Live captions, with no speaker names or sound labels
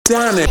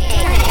Danik.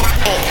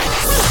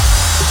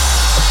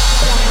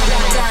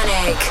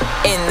 Danik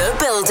in the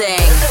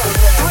building.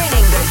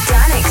 Bringing the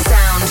Danik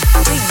sound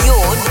to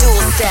your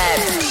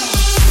doorstep.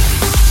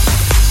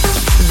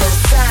 The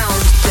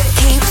sound that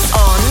keeps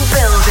on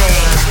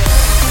building.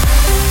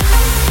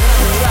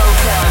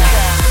 Welcome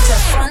to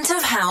Front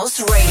of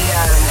House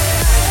Radio.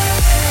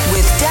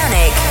 With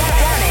Danik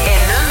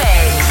in the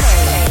mix.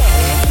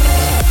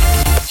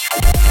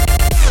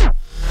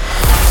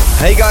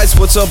 Hey guys,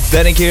 what's up?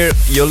 Danik here.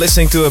 You're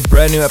listening to a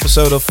brand new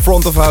episode of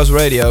Front of House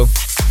Radio.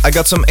 I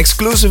got some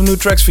exclusive new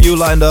tracks for you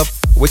lined up,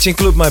 which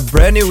include my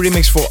brand new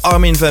remix for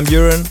Armin van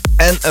Buuren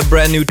and a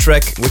brand new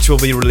track which will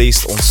be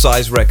released on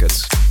Size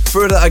Records.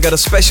 Further, I got a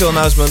special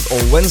announcement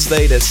on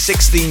Wednesday the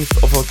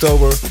 16th of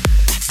October.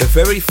 The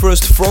very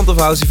first Front of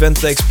House event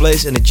takes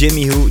place in the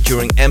Jimmy Who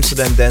during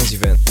Amsterdam Dance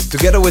Event.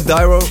 Together with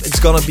Dyro, it's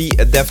gonna be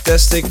a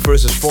Deftastic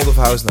versus Front of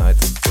House night,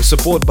 with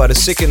support by the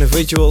Sick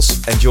Individuals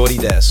and Jordy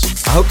Daz.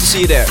 I hope to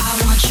see you there. I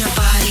want your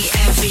body,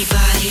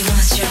 everybody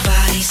wants your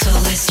body, so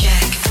let's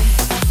check.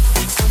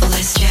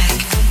 Let's check.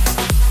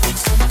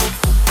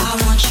 I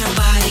want your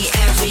body,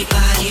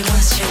 everybody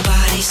wants your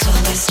body, so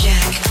let's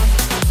check.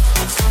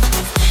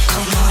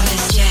 Come on,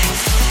 let's check.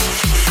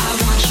 I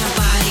want your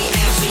body,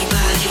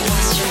 everybody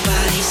wants your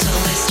body, so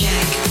let's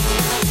check.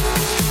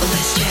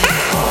 Let's check.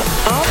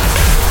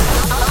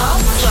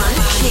 Upfront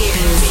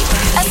cues,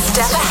 a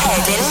step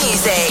ahead in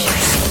music.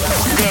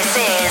 This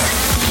is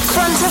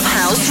Front of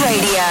House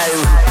Radio.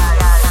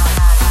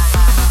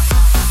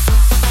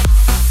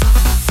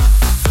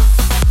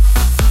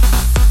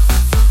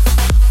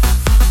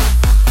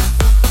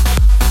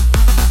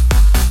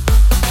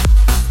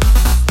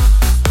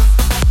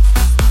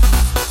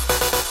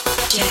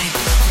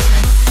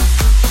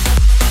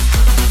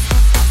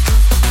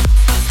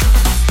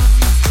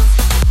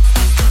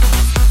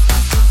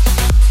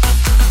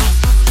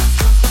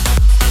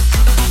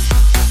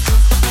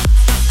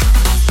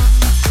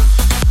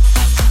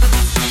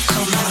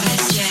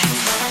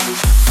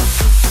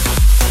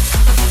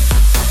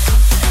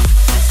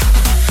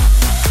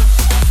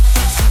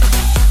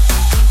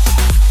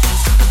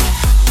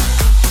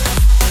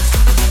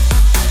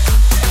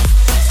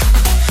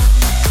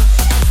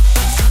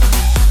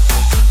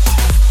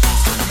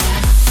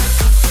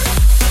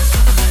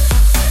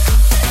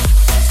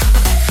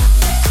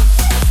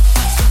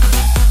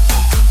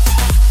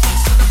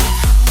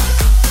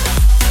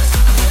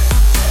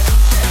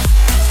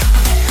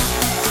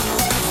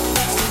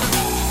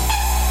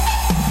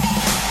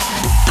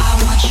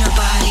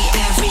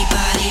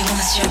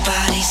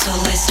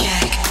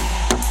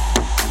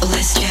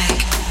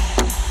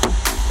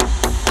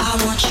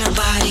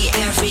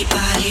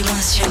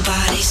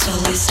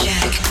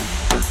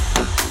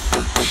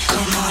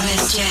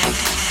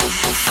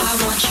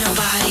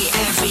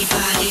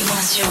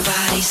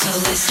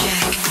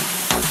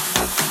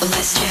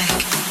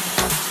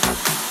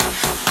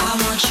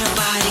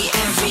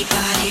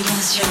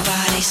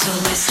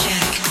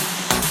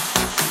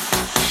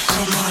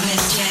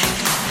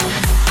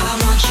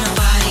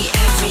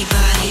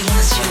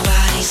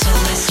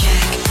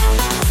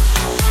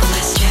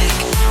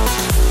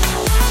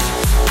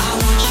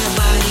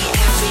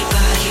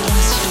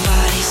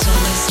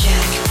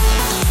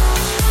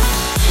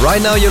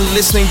 Right now you're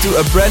listening to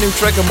a brand new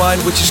track of mine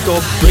which is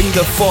called Bring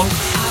the Funk.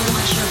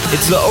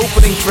 It's the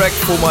opening track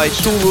for my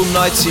Tool Room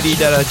Night CD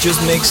that I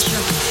just mixed.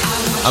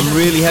 I'm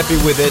really happy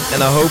with it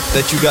and I hope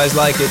that you guys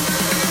like it.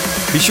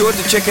 Be sure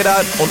to check it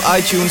out on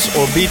iTunes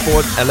or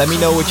Beatport and let me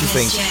know what you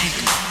think.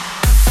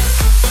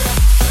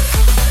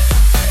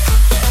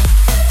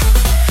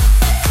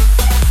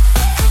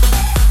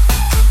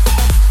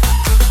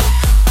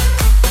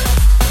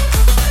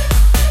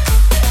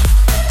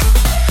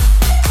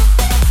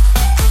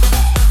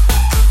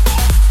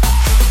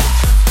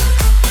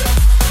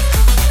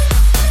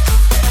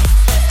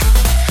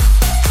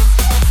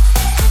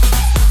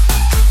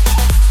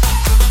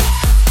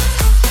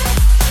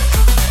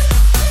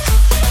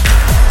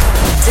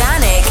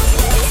 Danik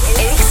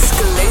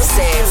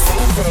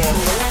exclusive.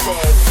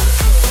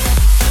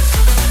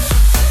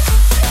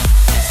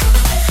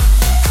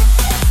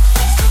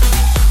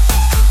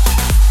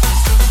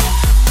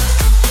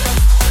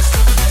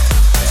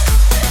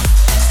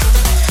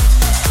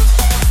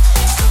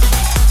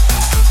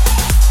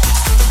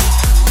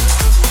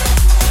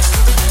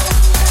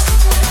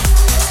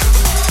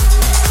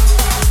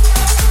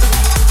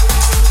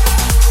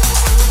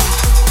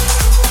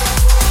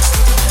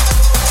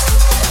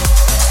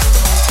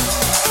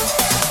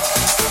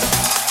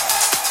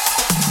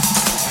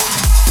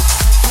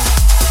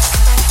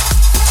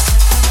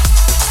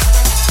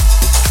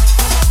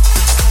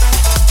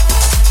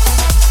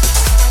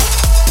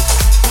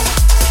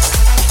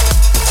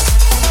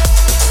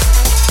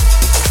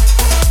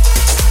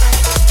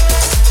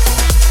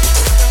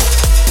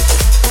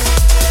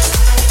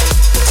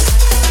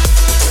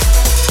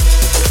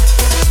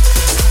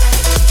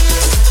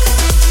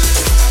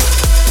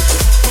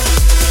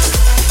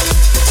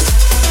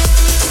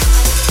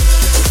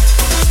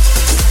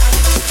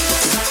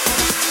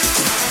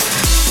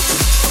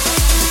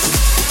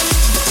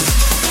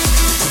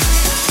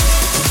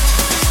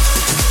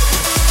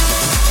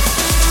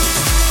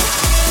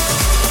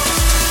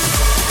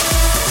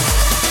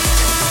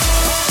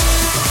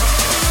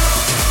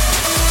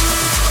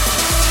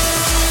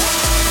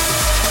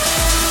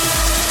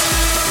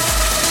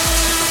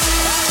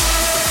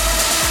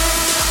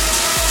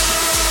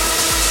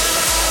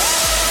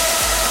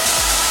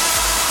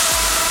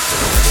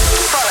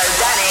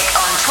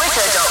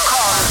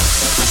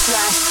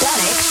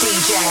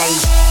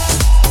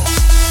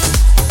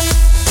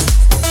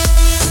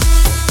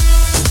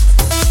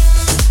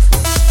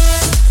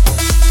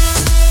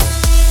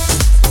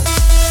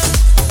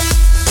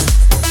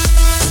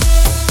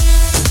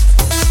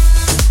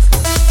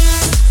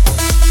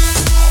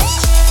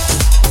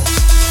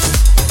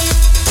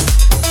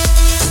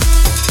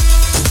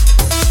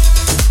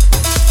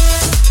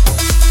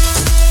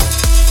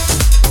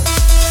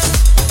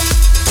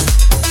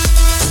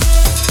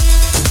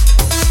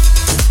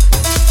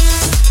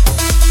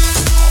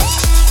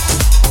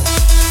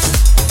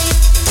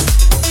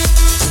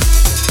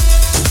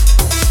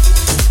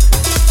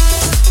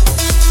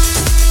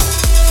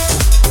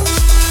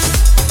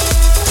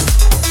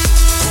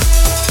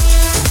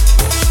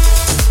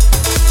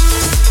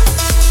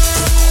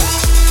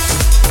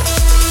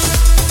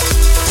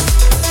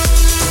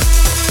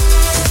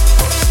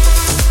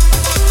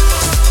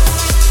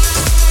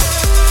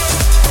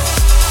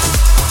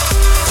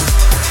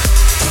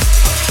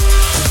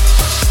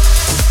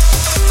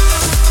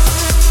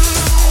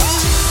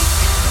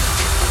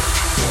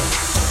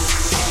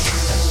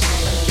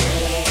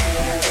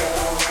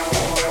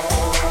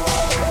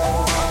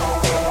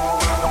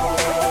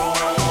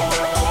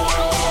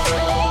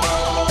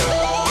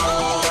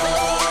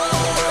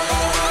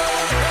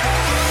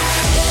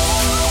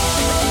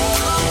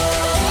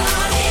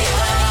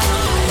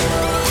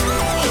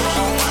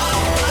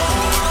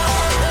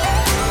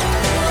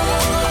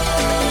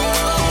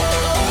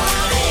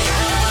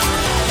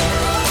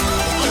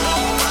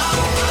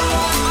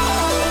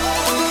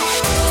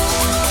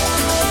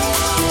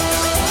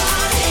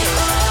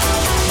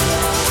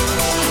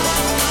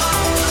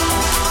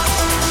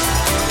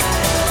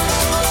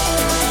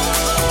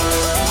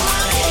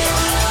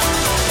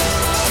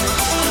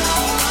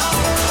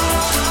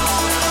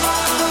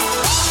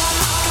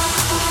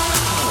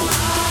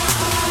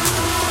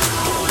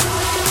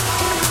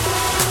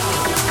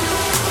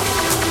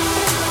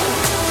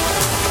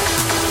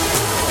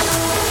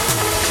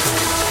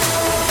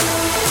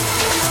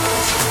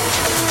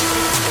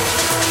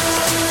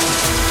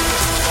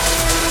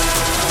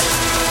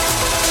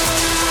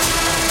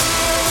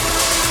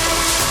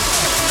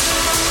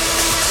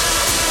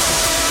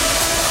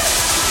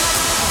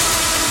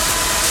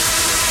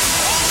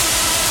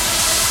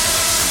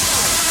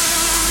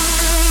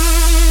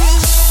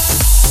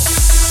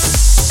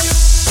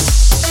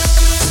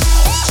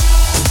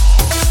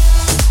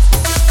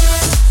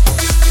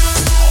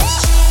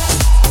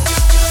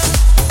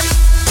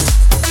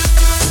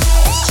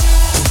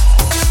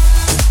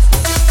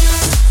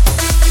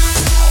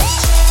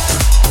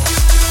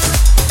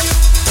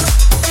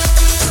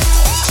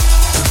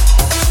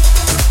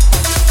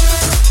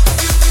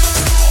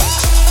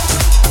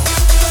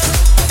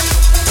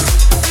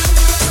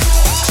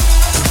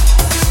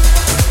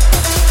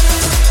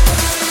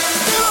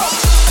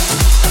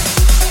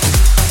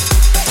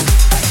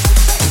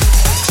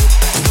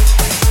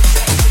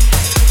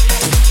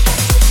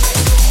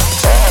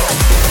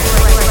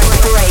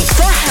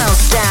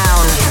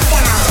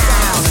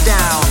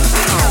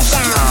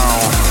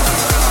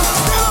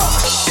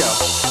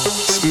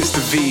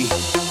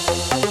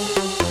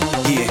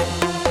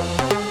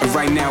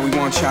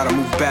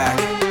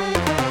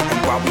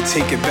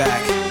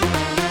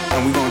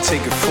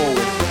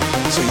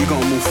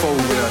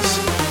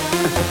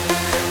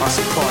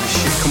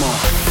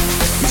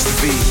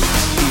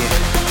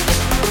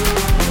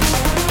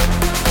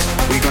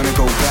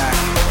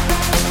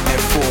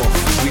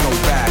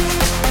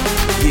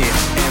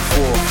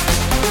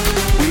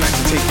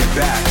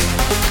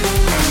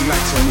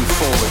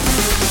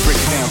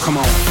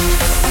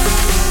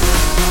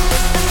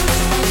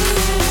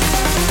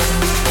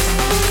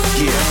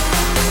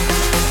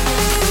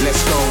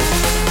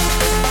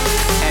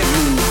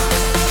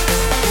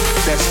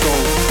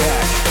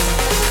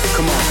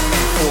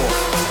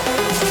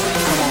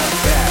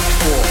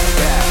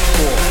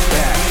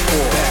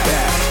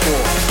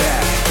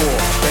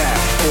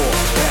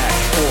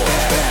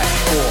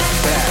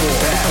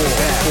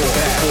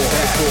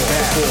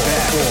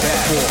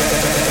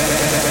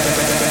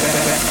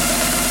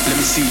 Let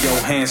me see your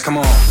hands, come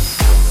on.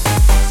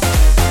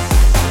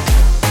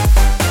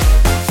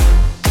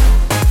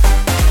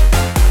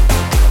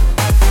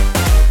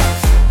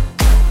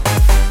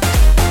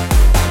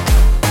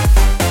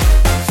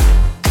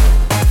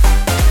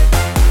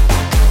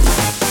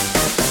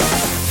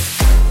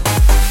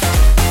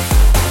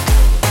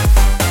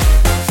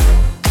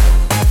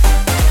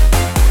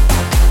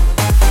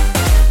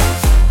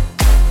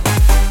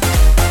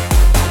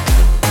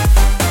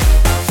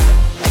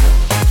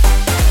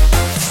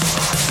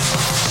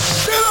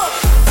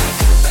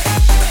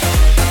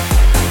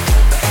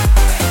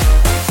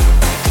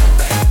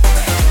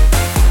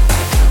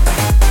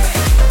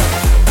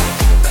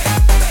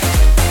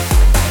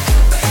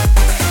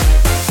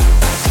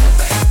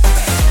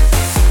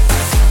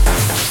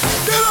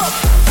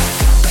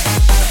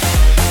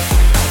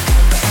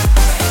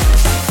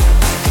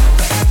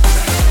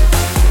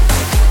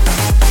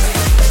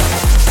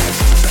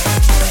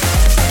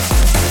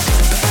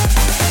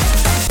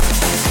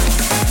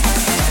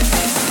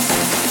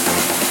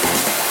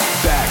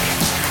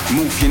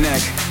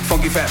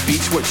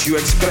 beach, what you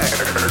expect?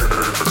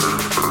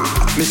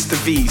 Mr.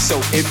 V, so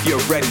if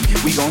you're ready,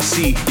 we gon'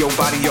 see your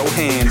body, your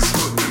hands.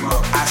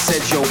 I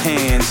said your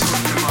hands.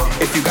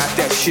 If you got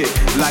that shit,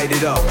 light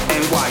it up.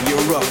 And while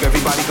you're up,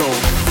 everybody go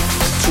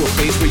to a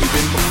place where you've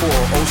been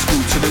before. Old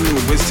school to the new,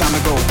 it's time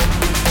to go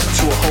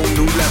to a whole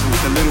new level.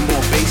 A little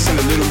more bass and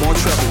a little more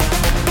treble.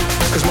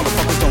 Cause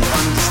motherfuckers don't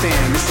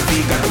understand. Mr.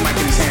 V got the mic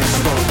in his hands, so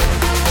go.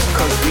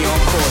 Cause we on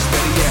course,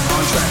 better yet,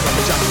 on track like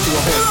a jockey to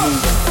a horse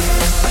move.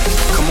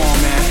 Come on,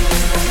 man.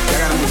 I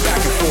gotta move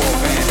back and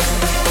forth, man.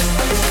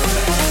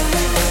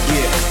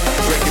 Yeah,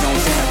 break it on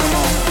down, come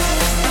on.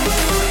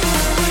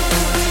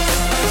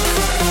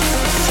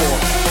 4,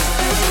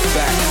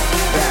 back,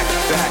 back,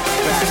 back,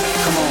 back.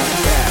 Come on,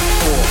 back,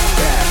 4,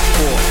 back,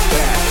 4,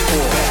 back,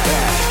 4,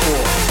 back,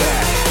 4,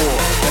 back, 4,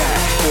 back,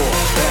 4, back,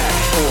 4, back,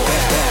 4,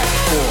 back,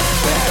 4,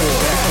 back, 4,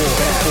 back,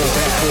 4,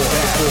 back, 4,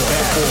 back, 4,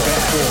 back, 4,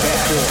 back, 4, back,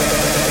 4, back.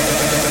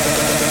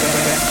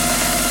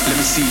 Let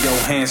me see your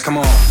hands, come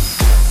on.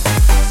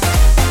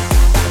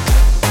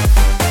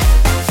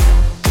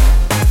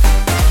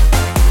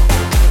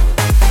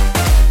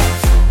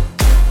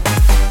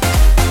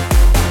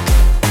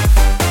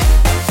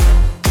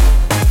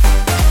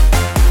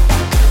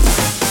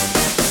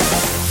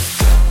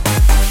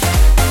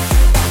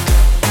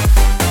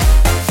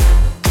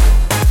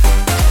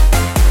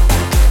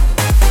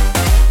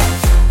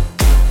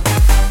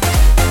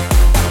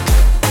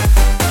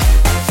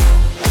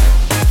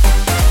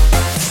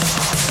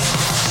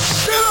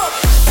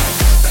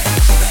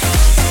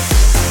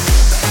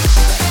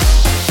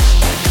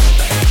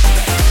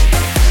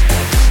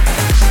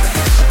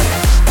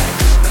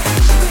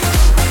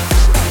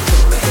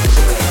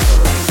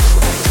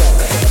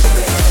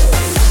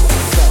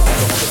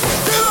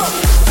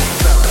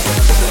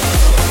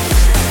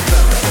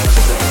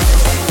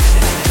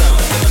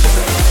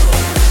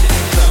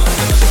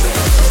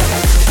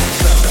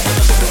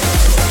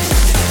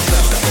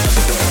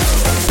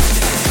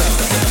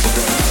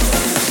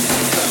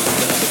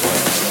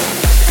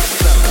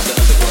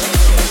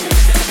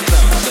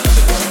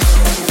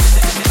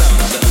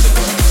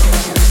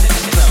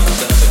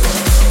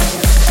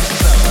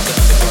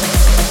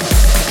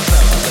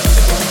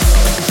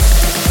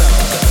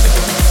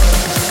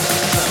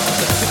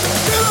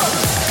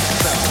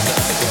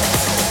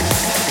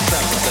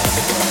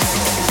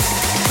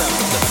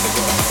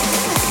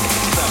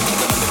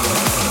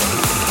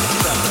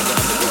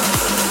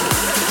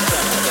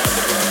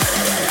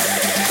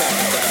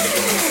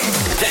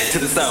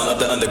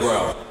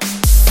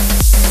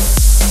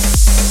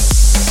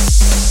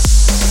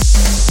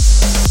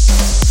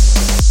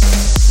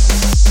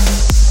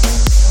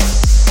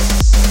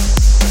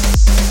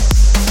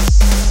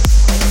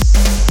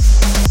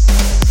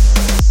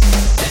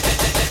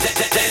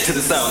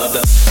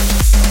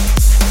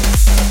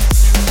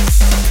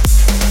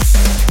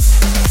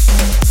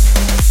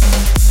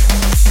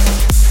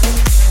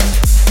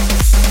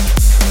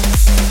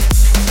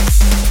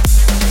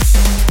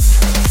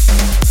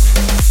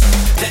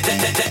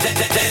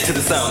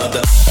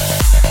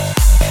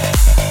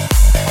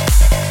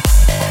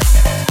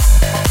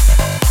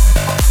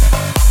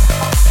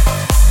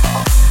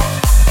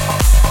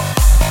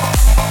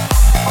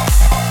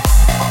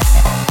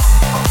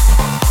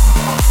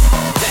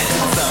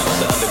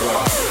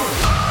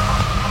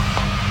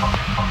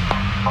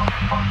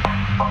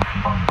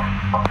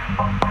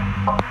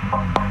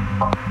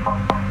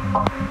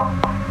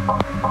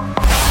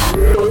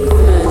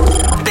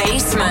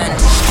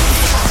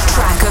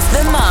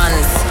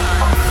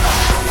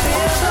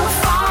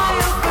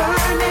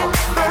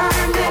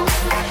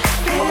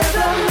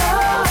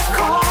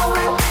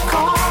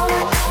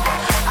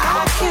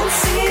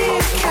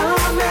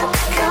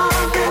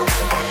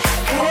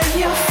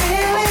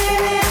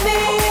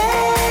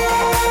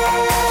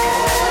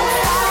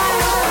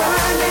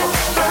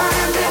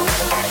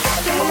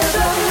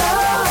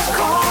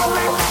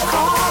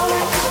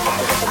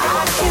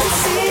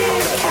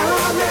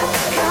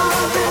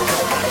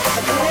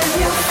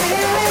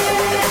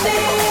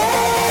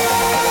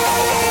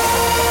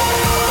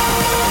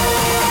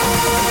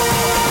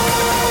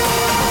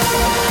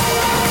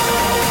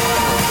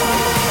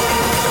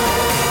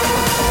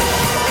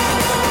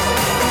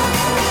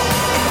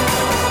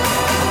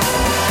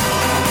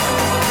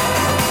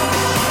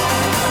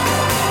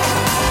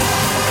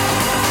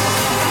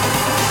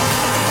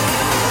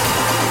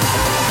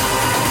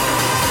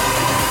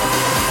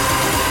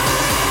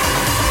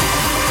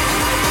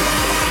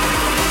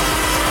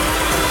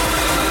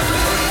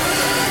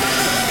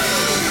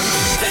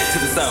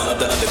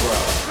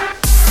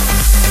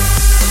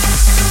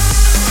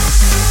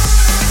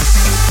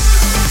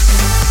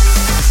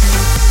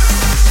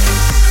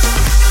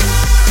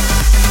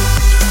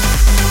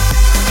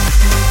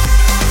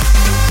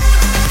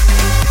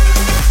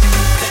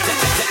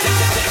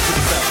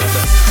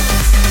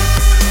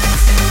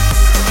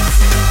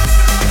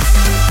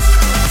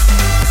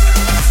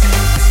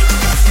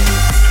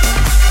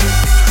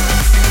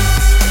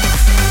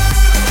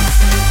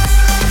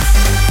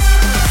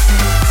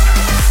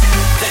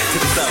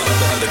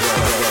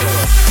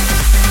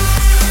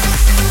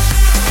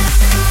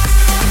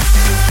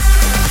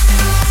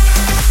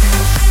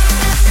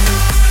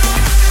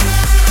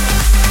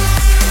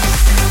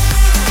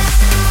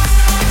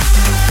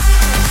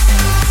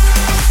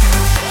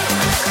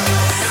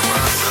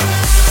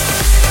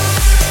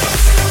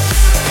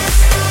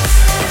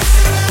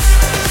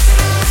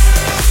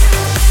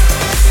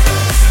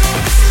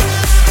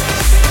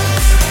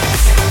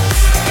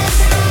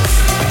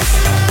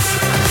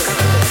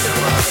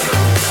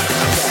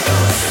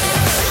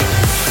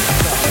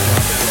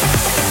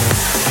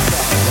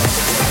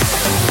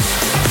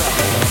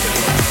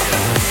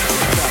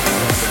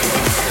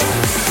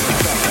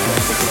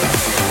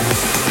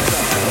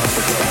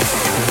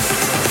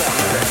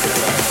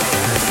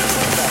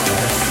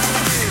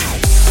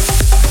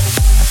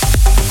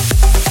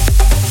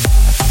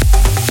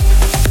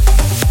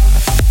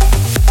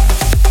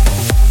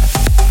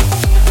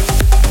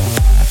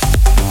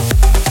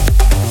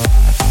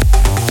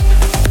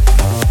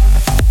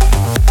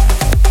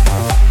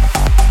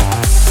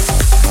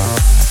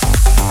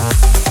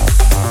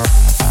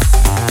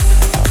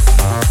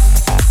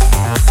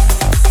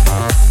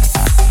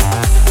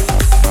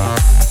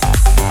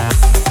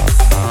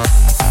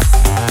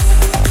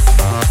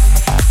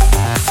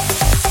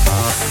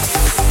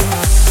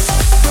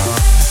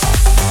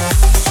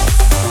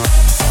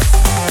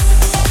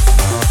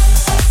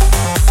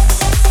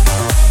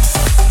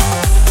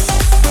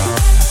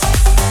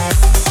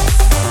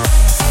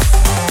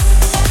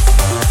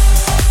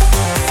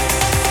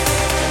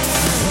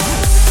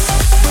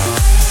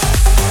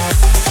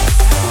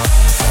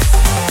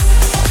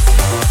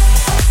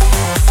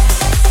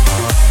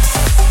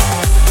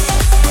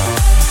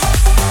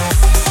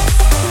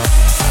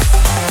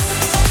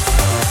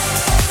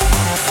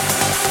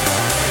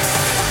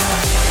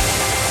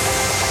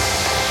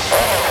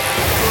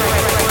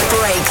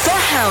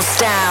 house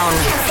down.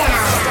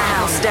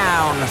 House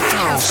down.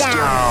 House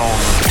down.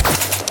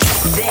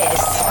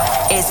 This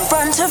is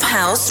Front of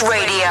House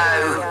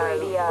Radio.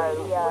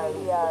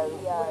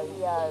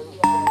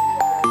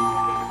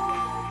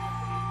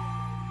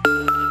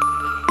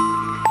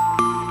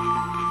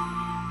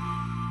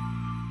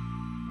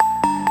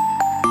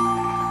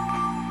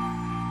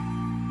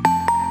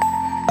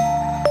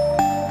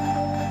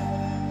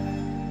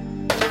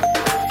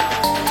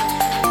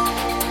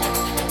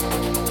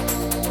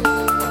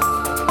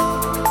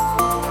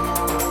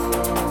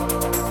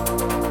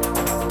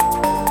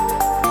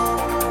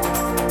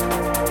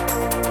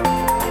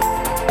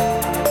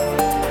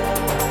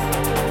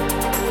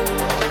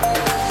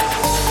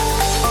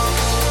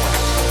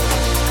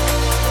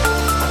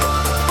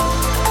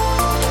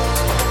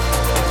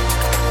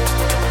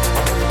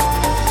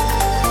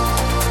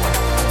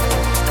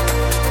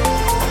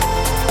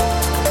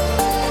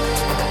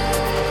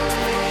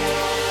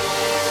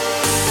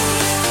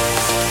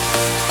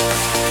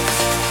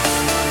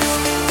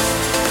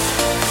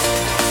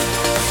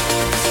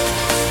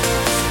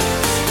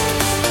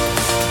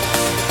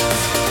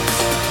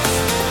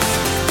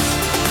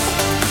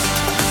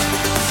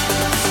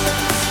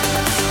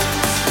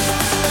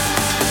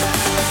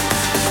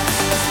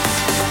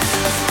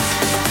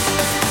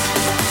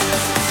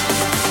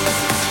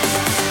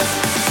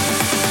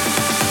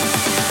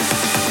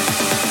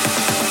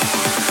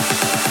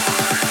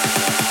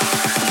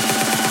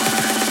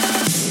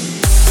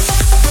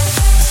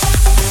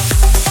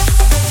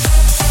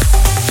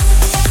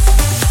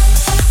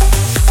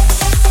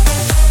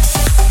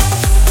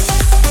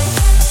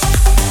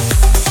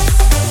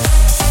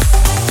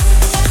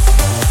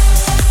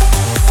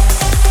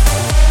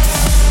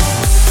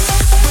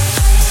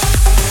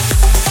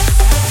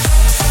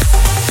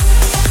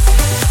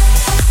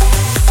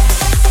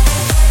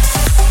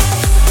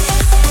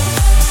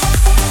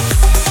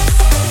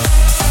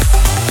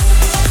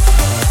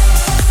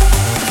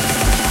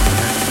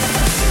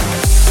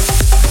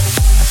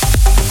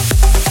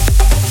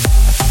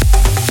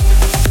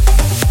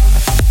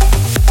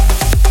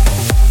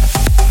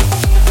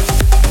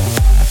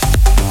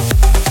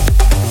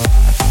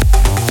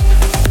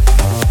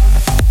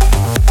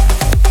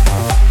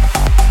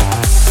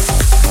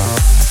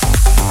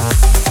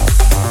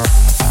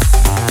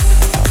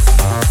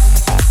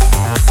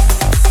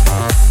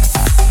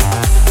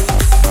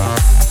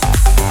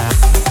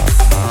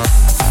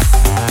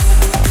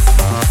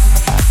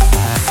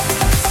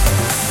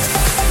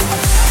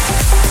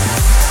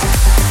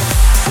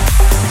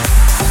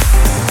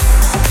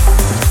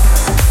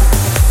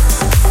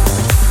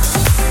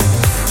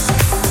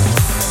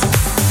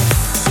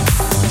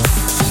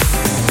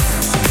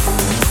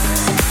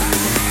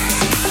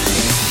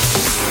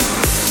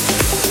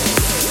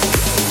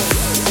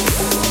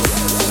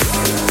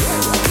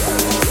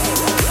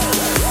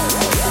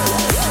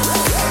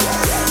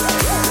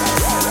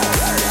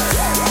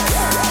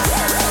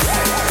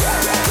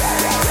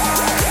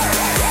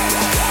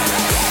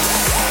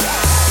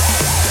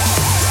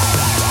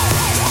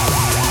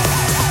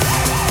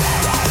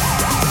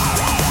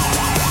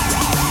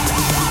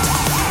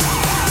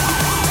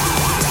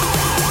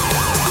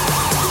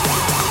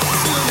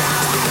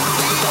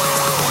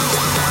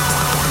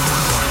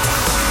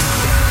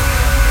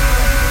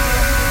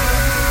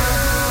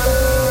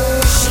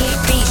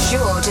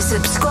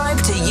 subscribe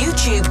to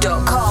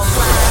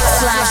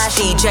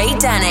youtube.com/DJ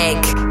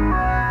Danik.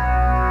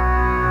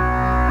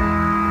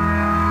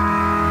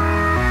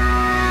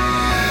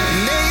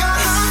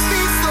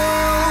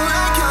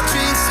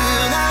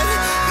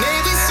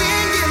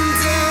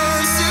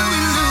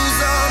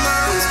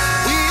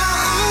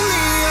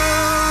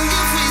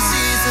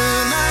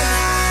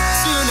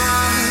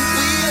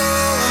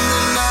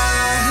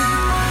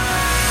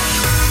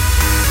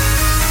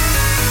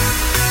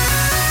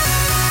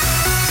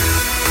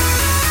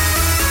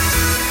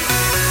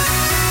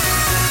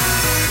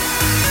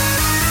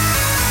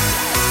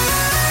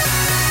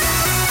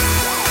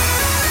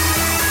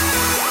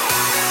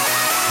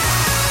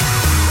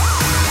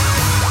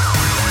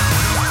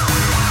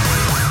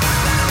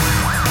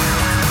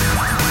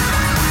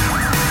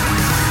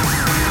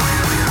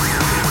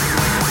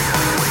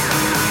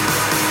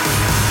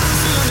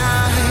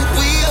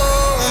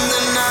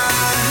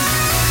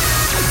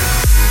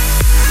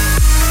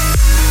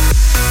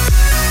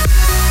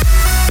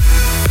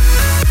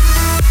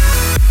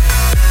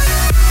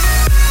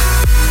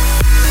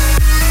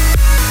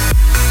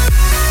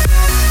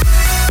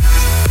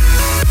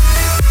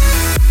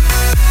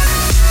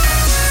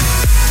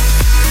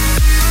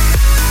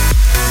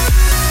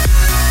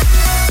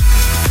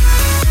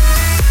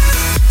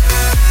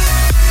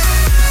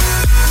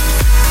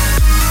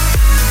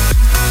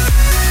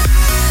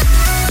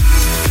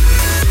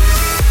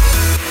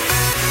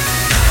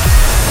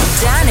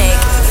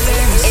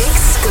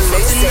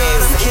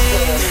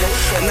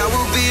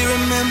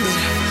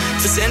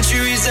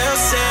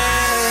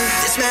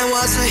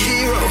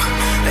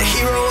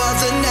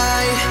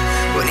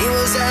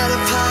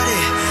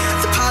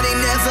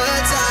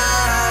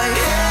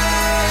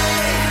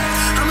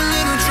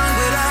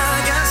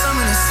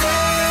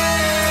 Say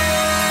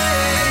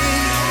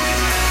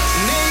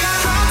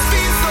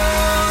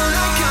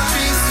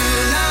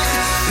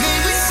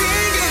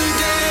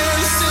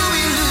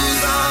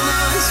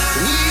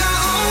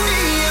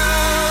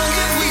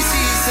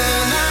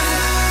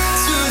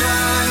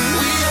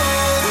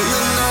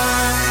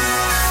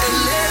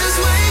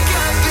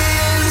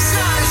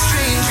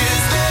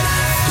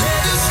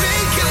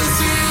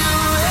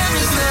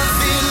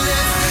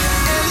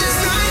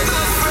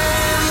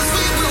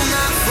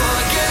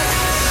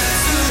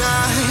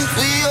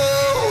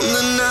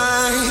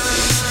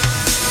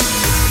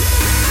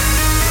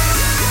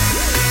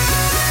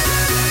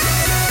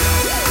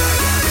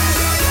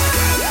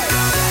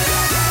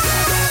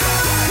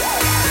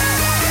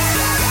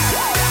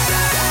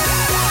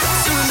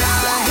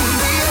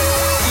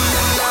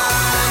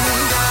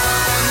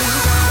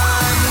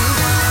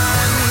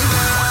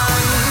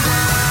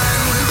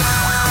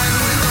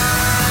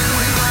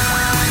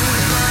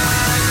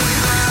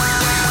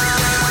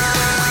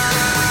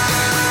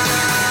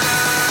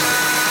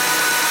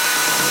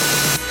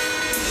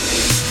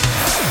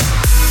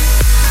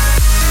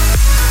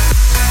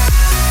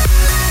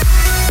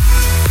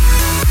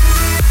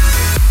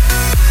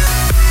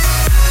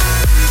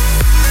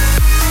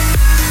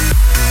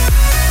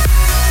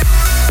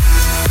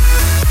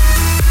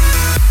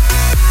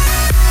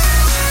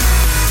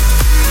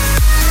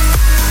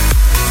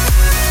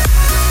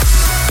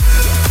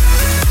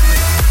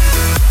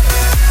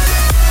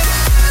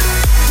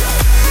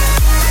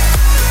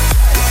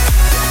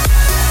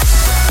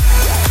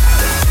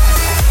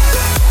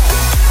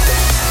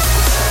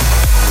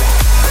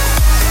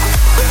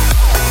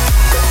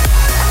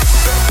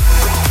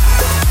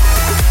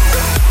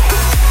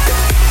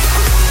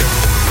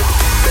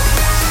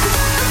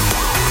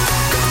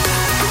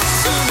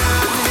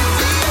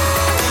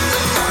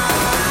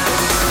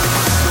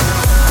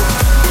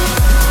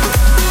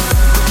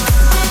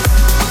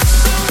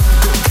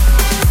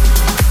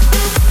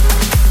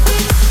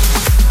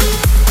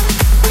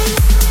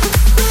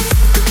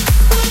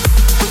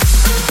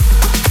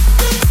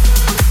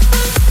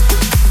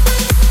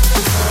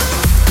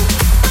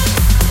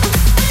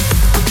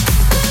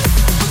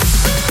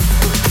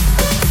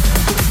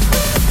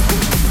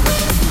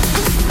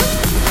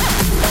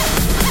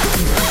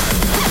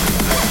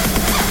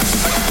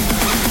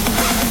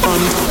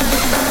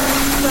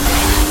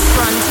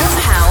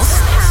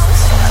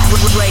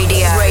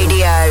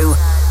Radio.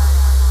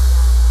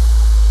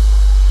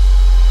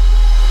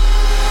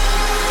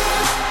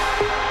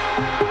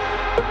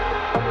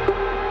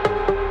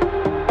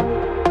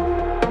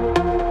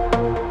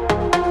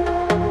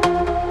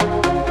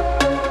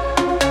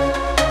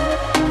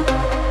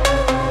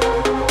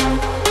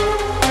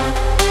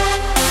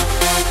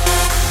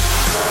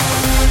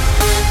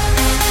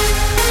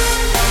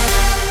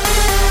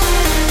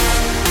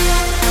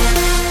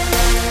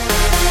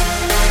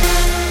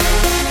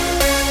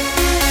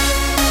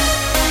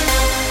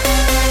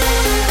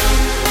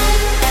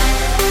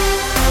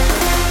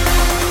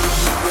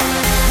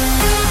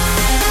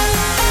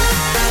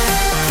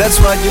 That's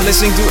right, you're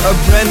listening to a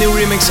brand new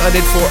remix I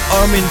did for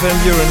Armin van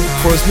Buuren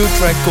for his new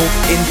track called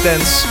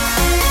Intense.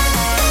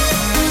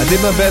 I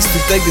did my best to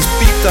take this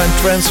peak time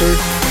trancer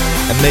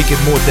and make it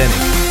more dynamic.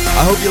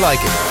 I hope you like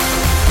it.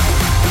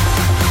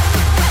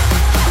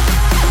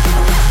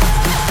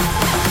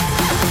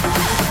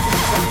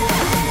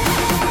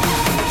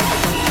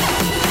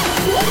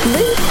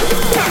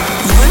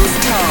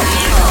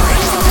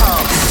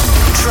 Rooftop.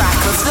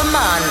 Track of the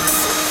month.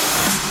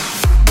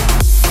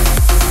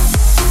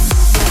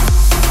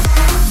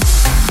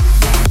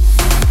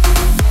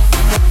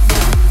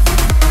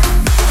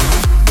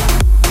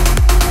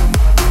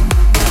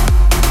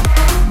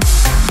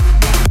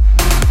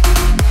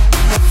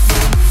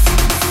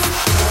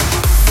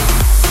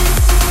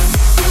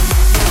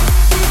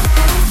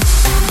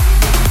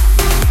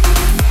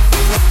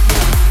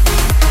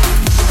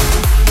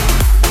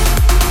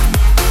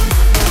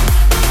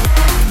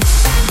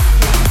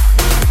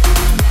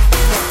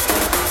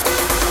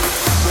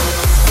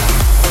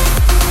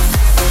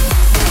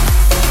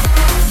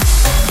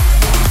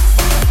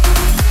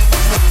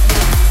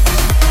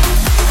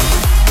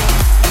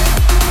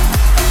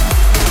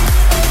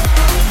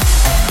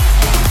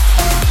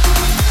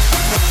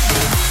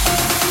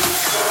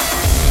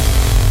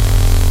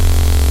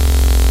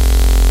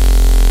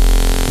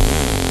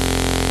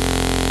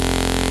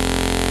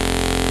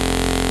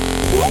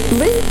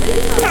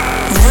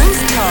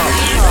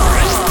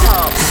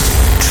 Rooftop.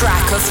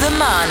 Track of the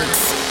month.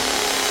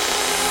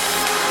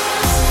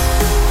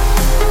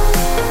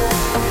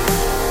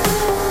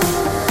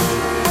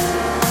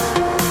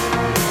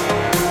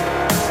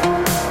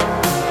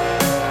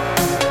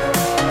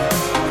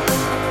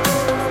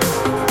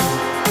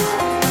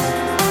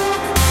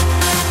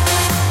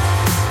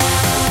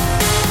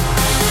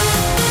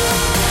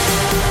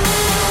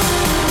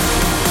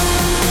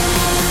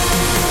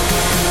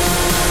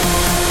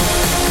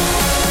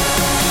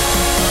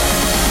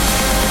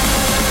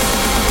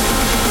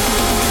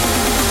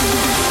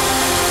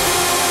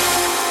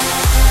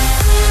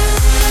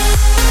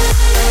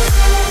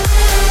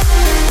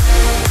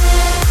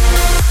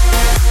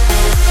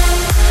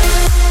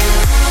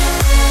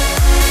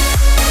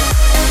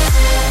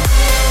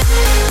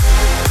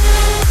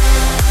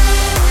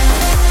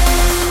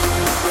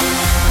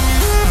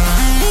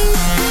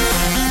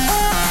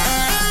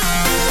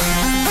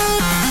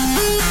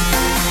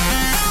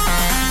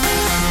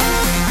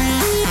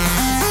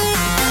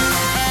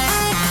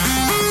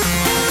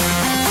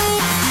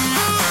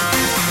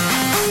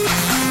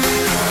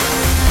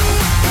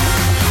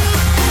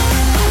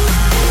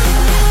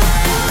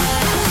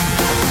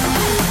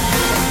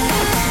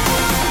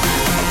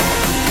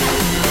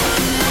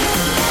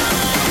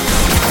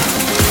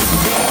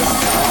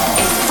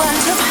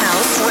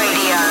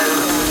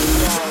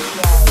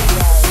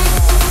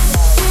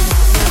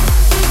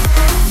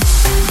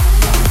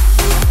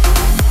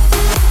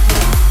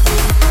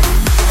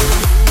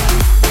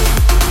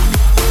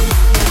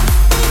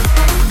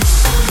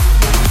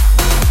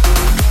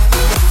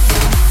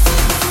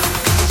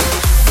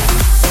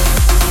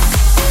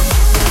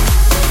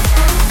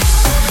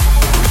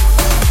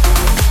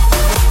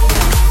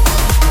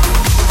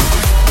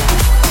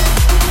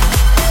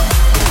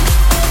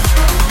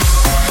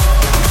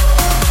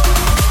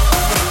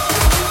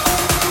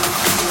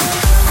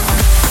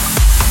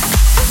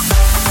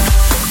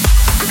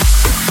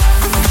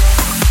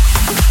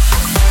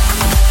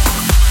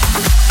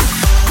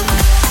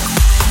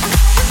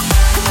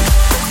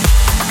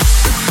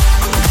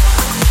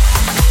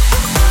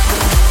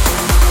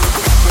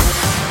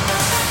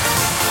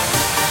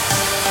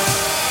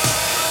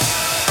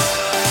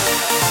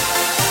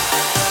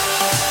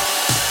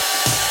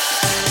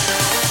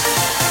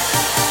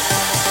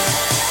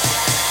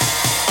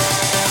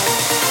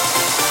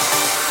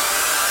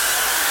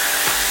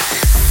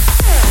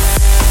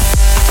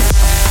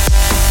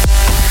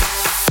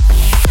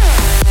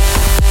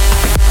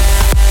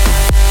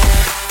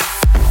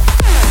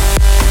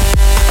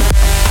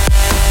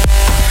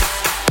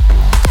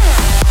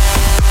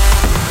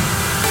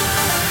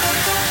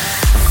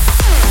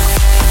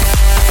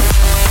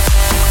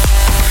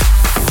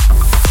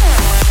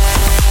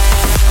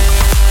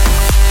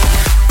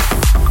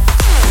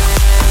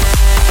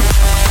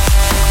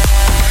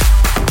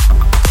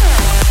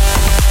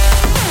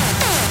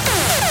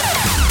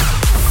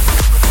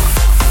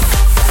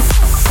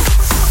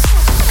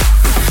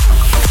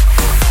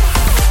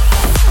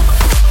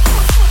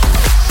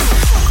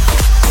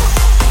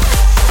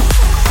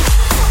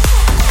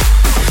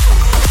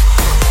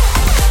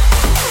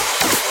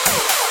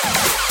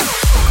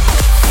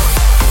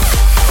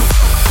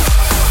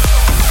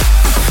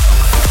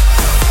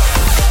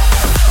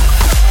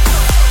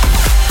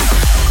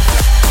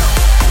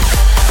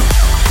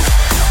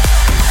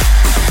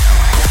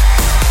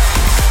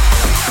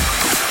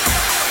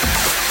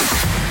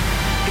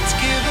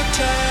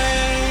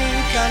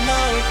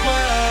 know it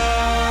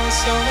well,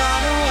 so why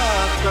do I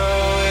throw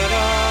it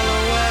all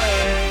away?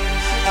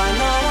 I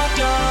know I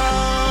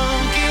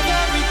don't give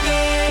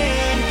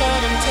everything, but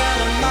I'm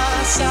telling my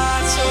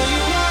side so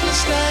you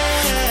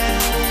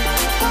understand.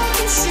 I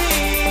can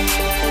see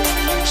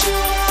what you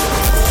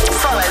are.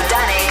 Follow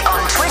Danik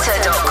on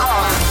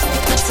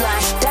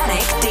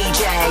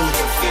twitter.com/DanikDJ.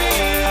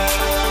 Feel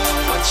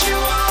what you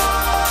are.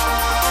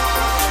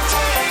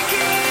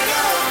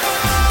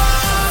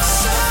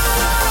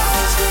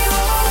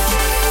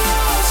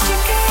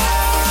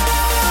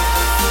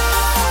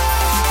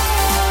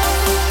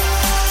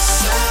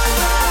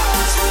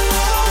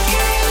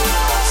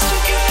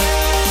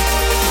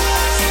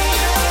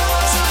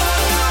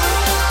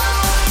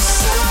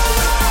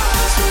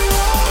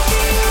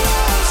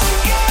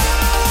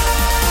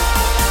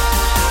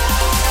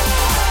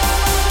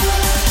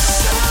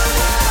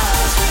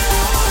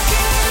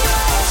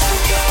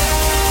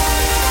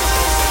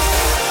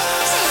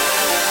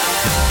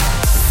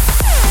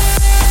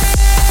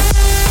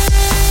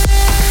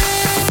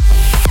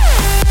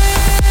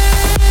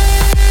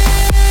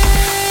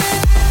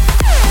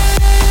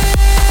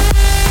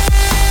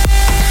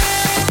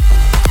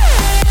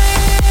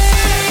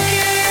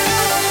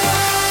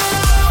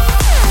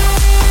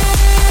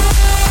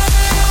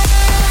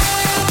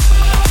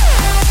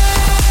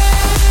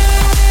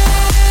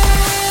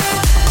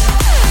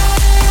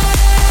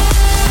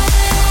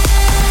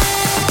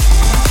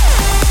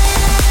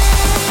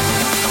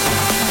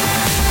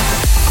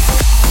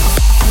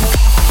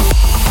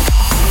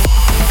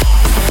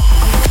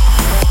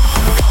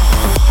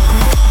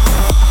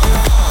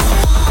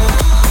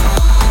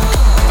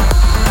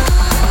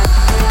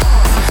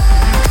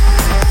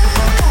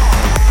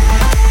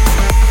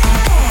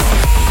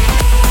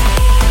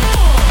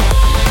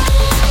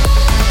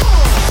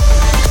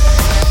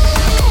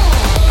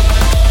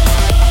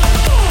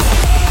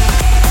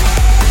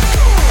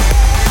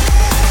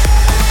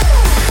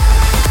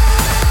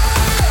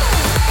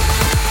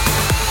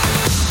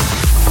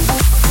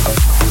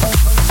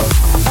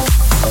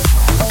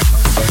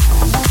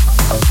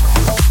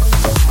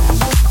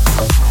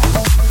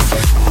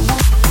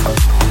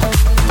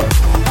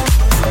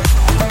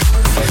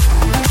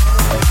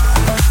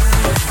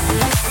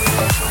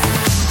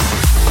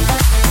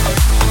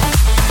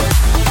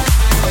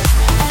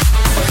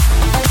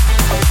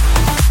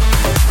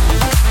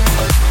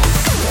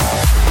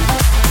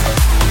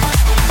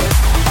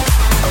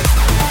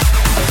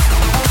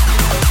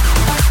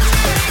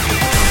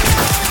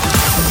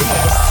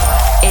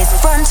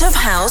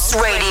 House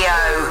Radio.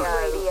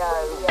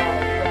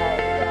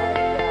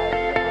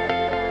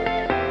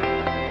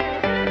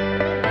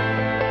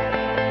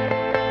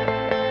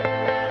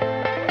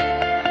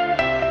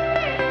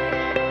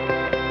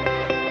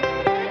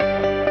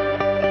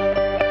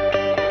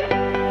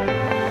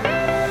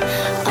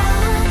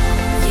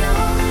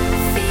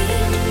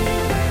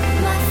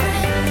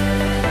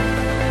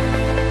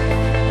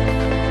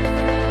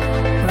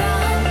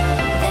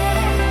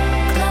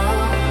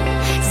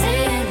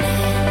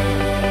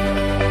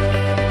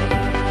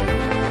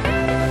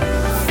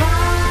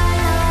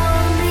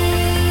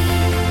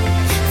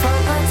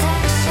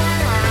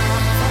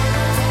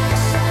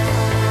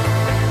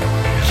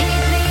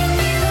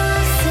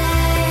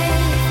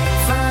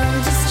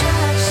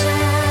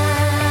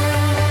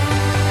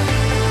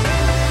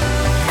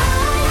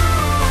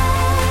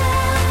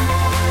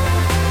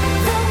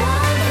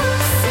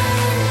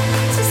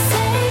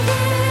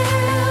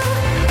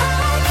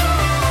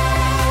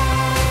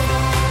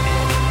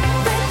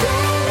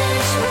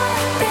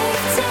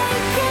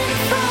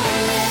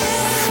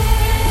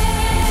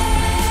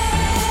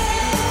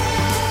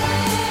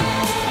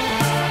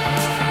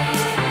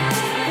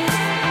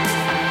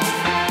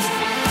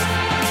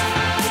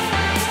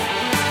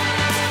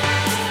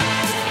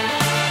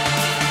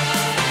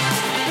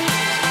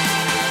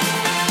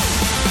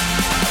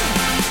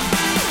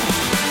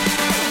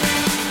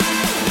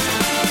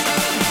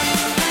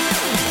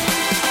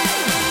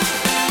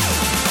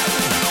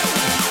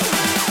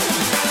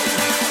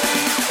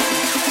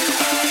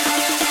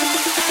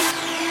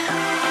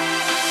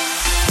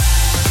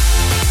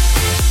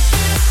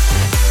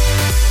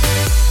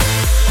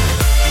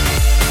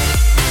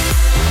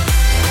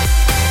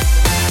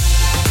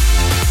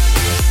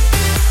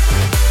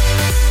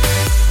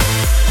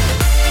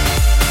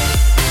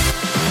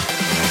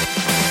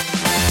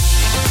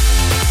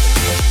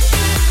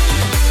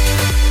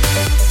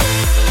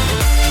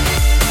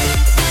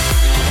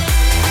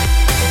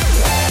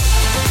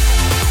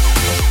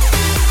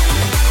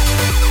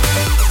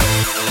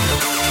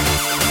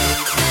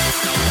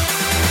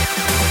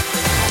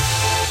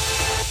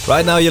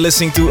 Right now you're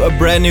listening to a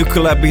brand new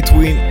collab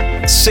between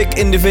Sick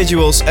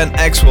Individuals and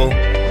Axwell.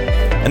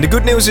 And the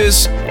good news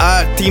is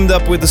I teamed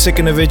up with the Sick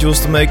Individuals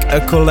to make a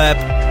collab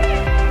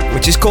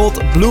which is called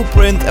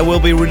Blueprint and will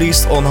be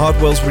released on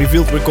Hardwell's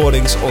Revealed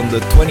Recordings on the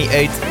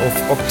 28th of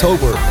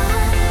October.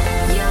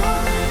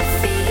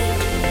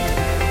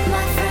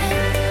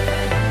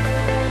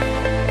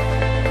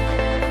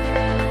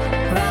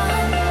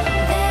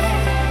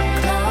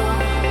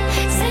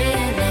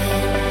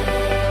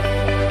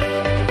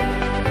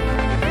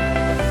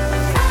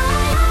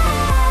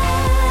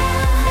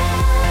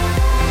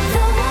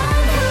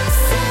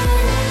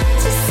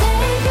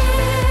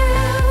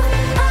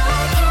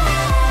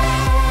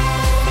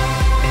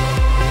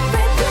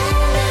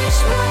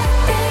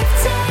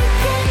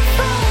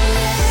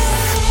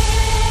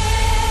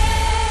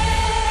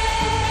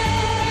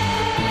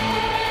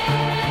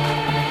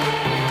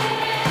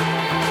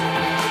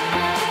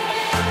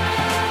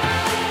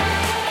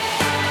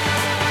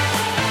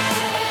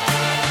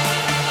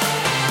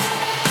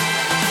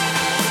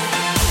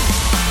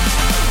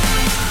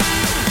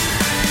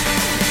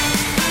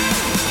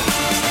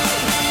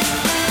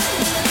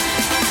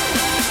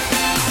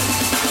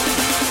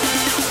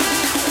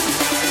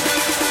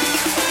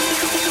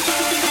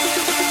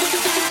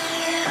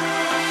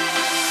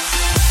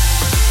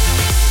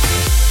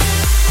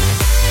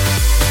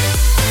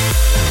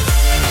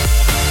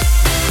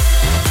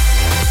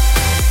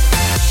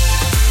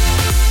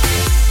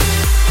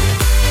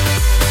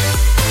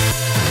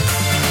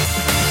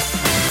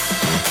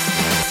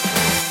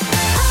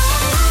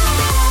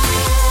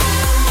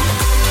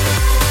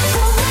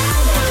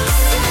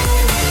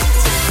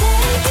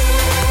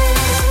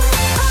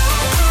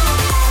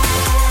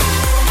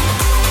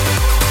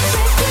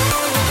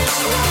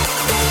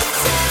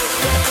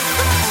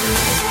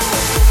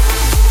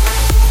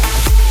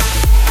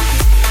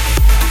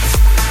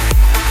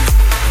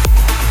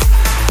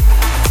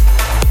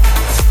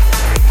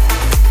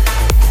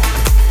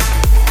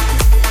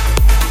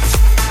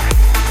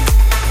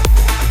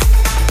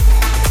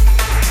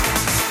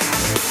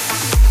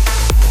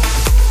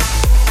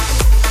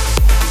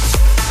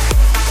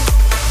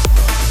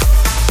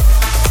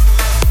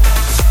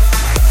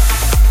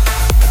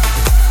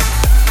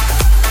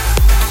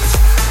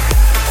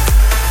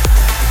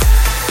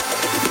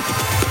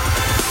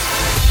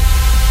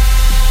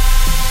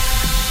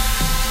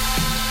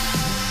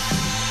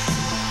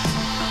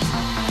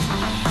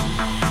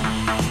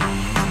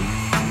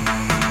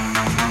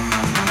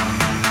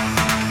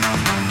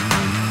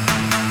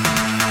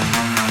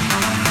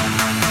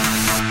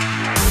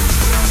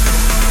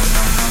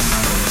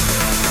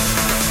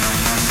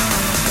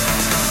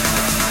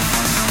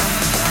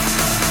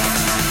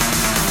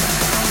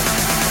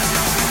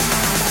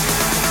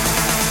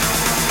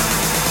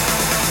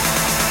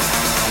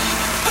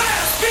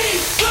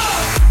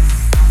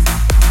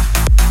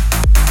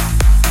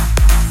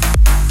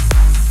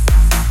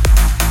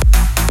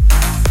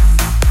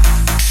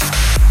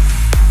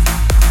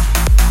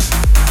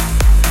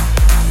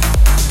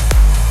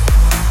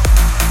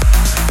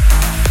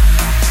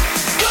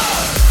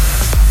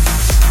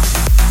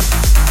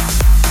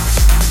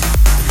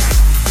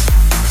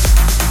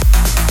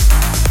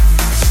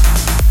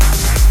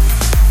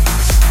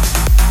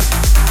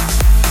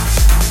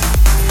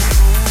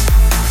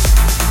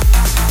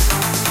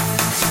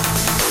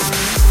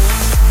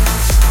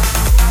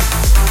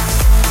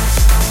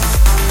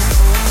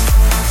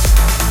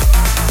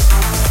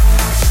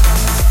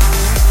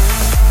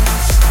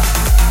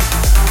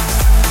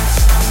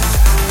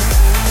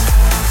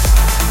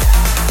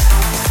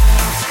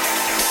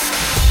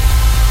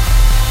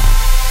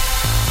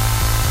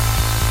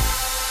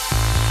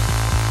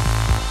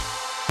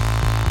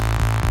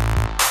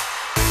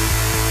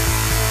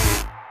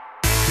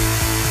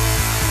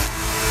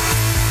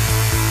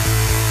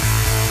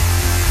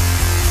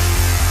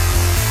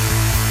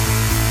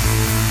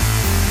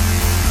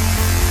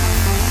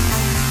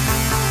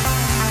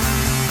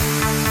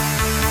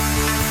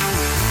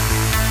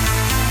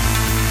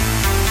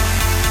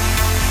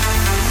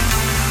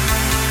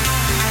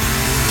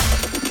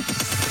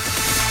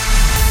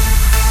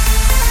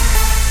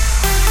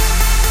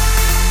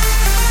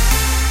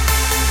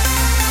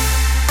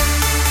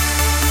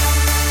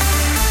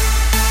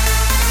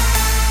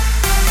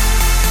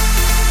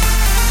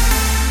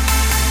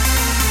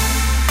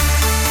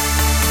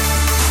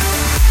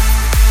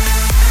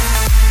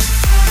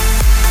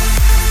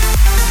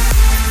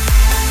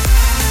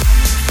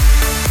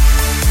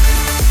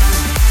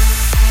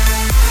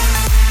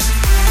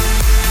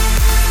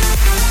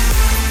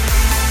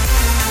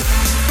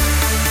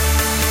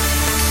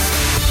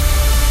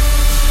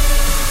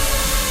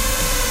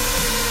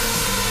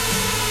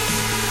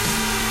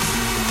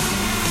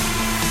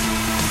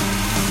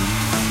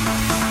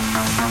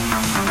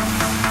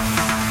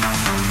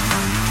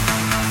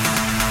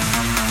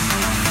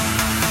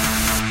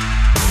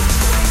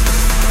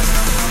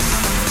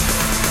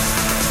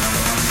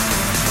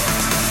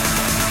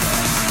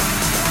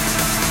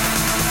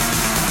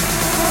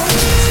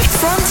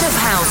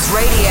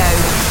 Radio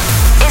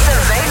is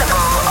available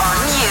on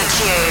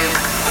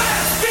YouTube.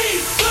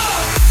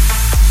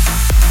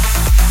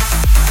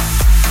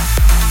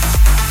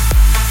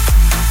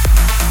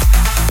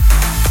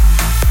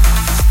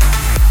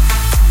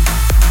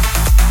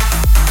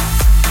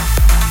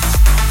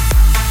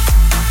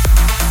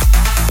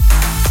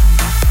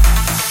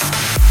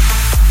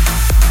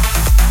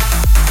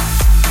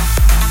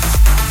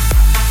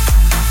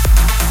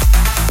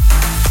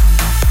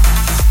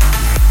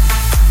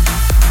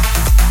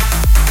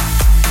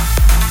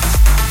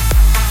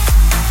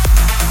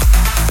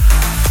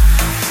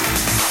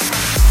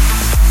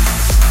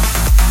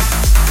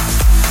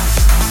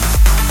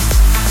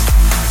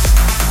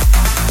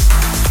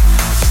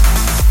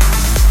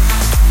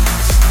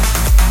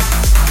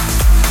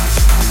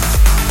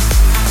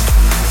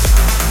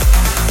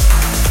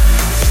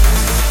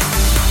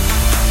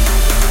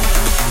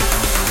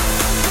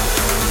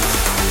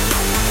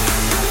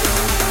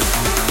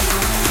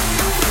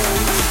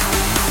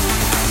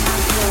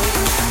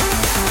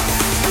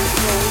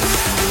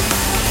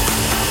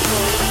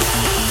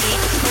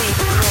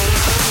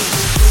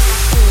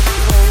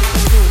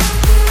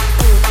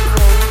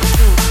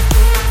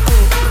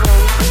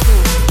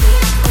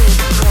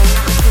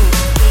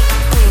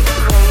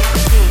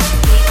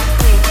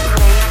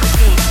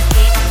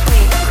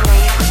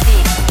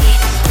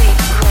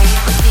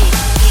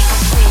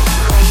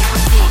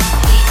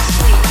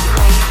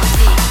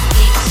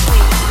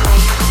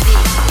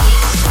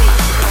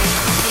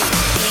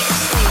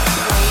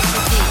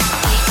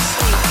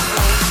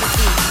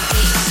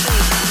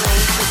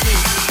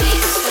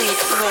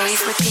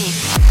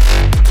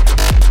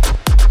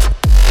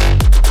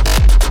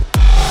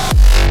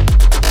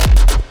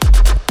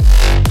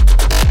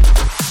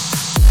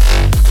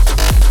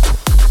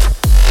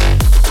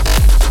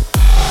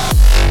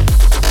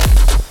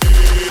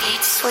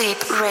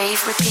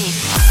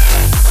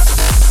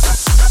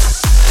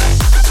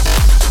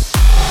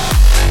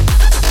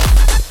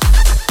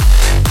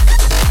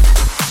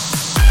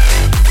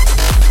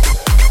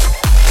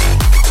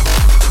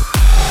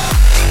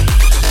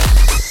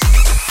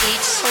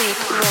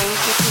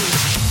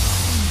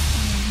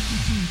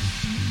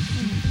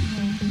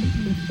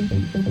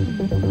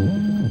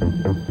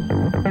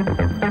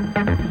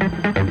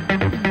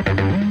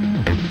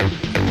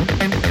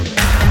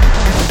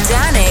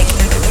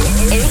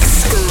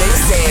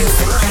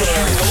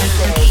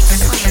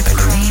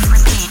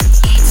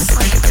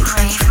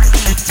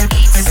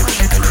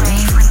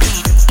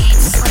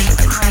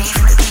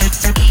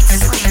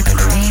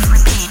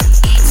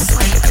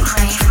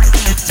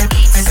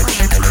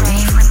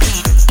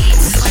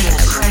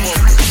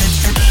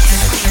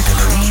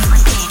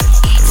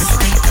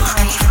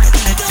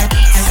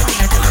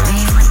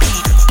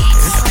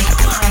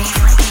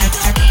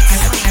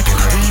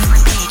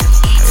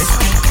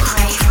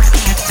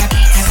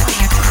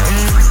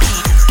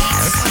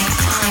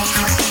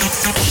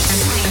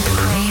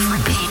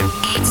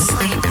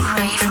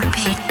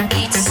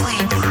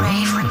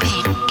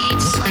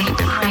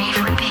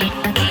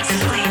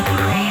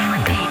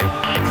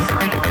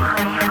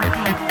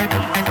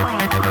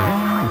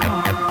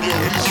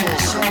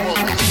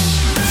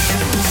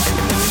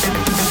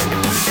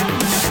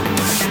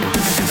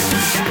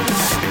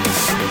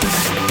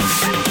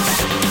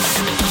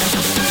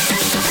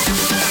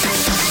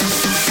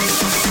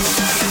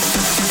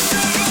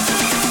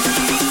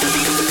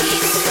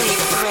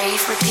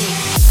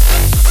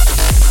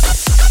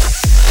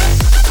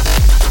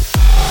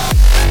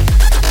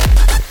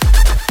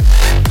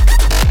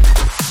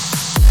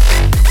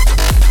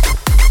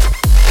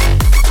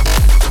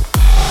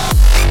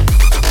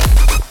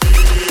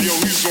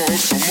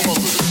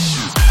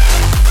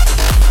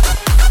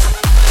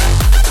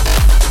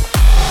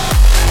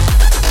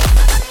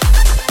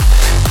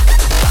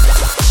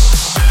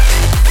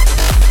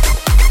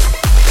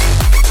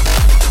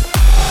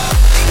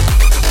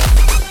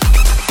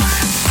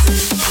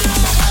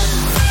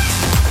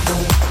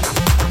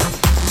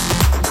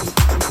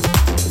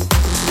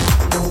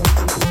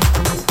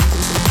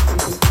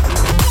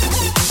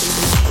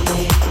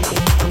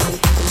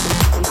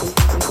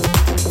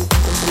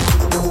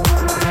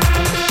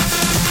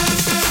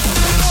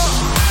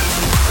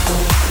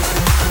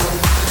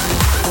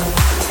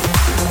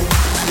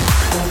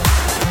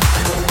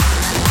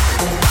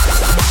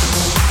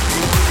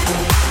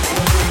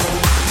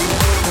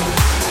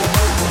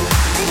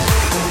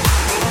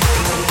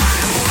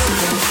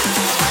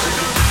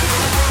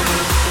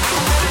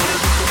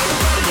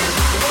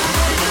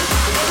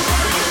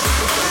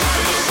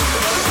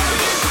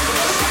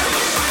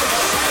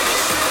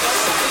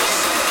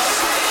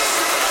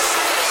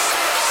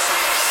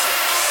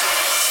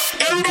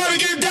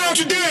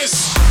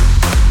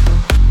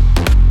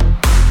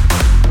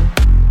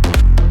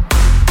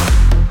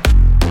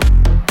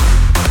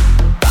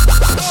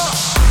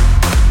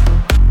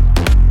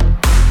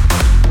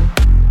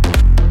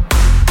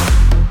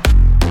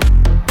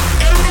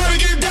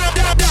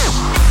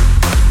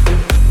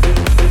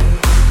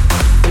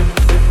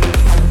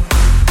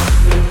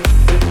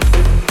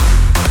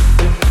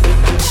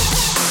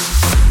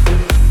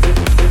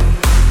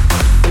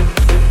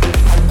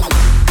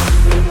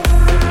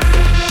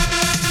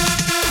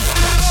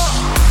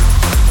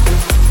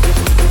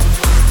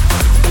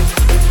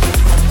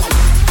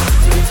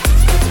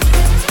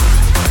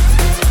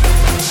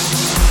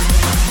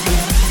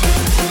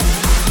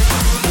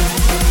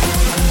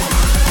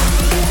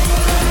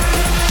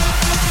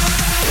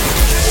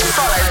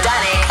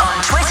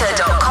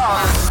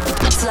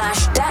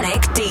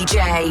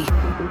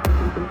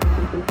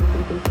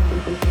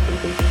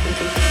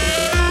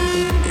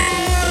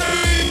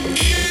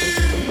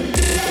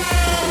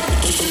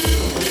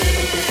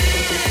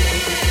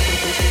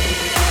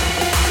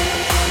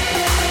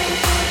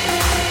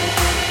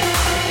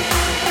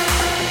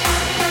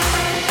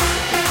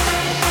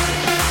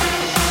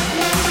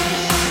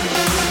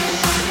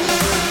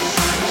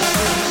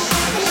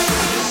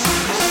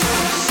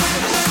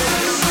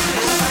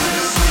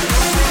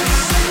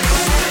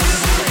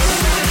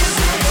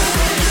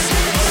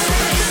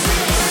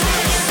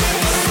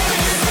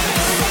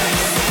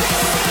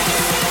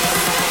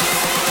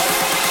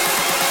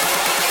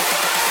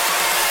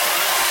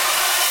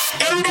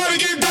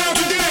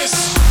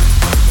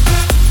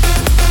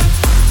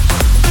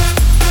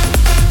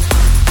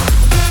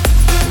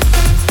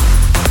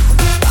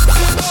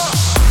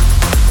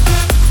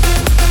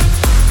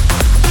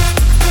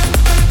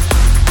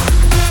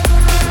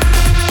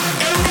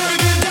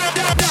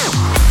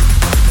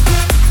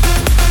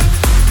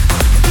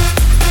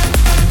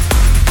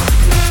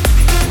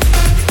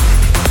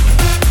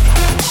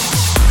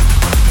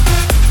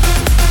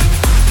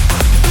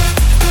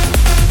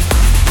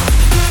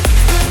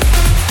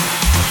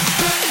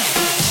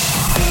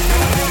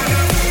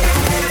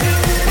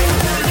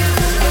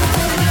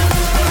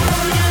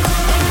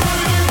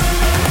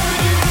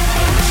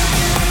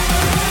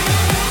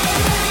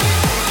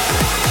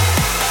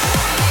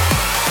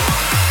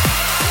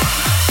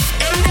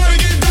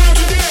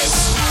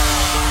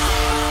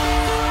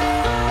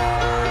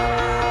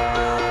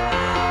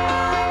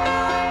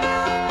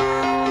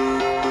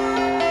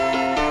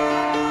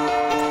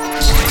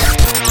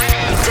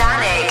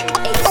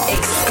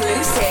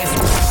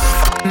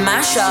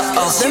 Mashup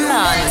of the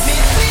month.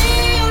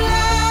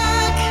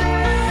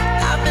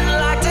 I've been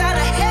locked out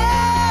of hell.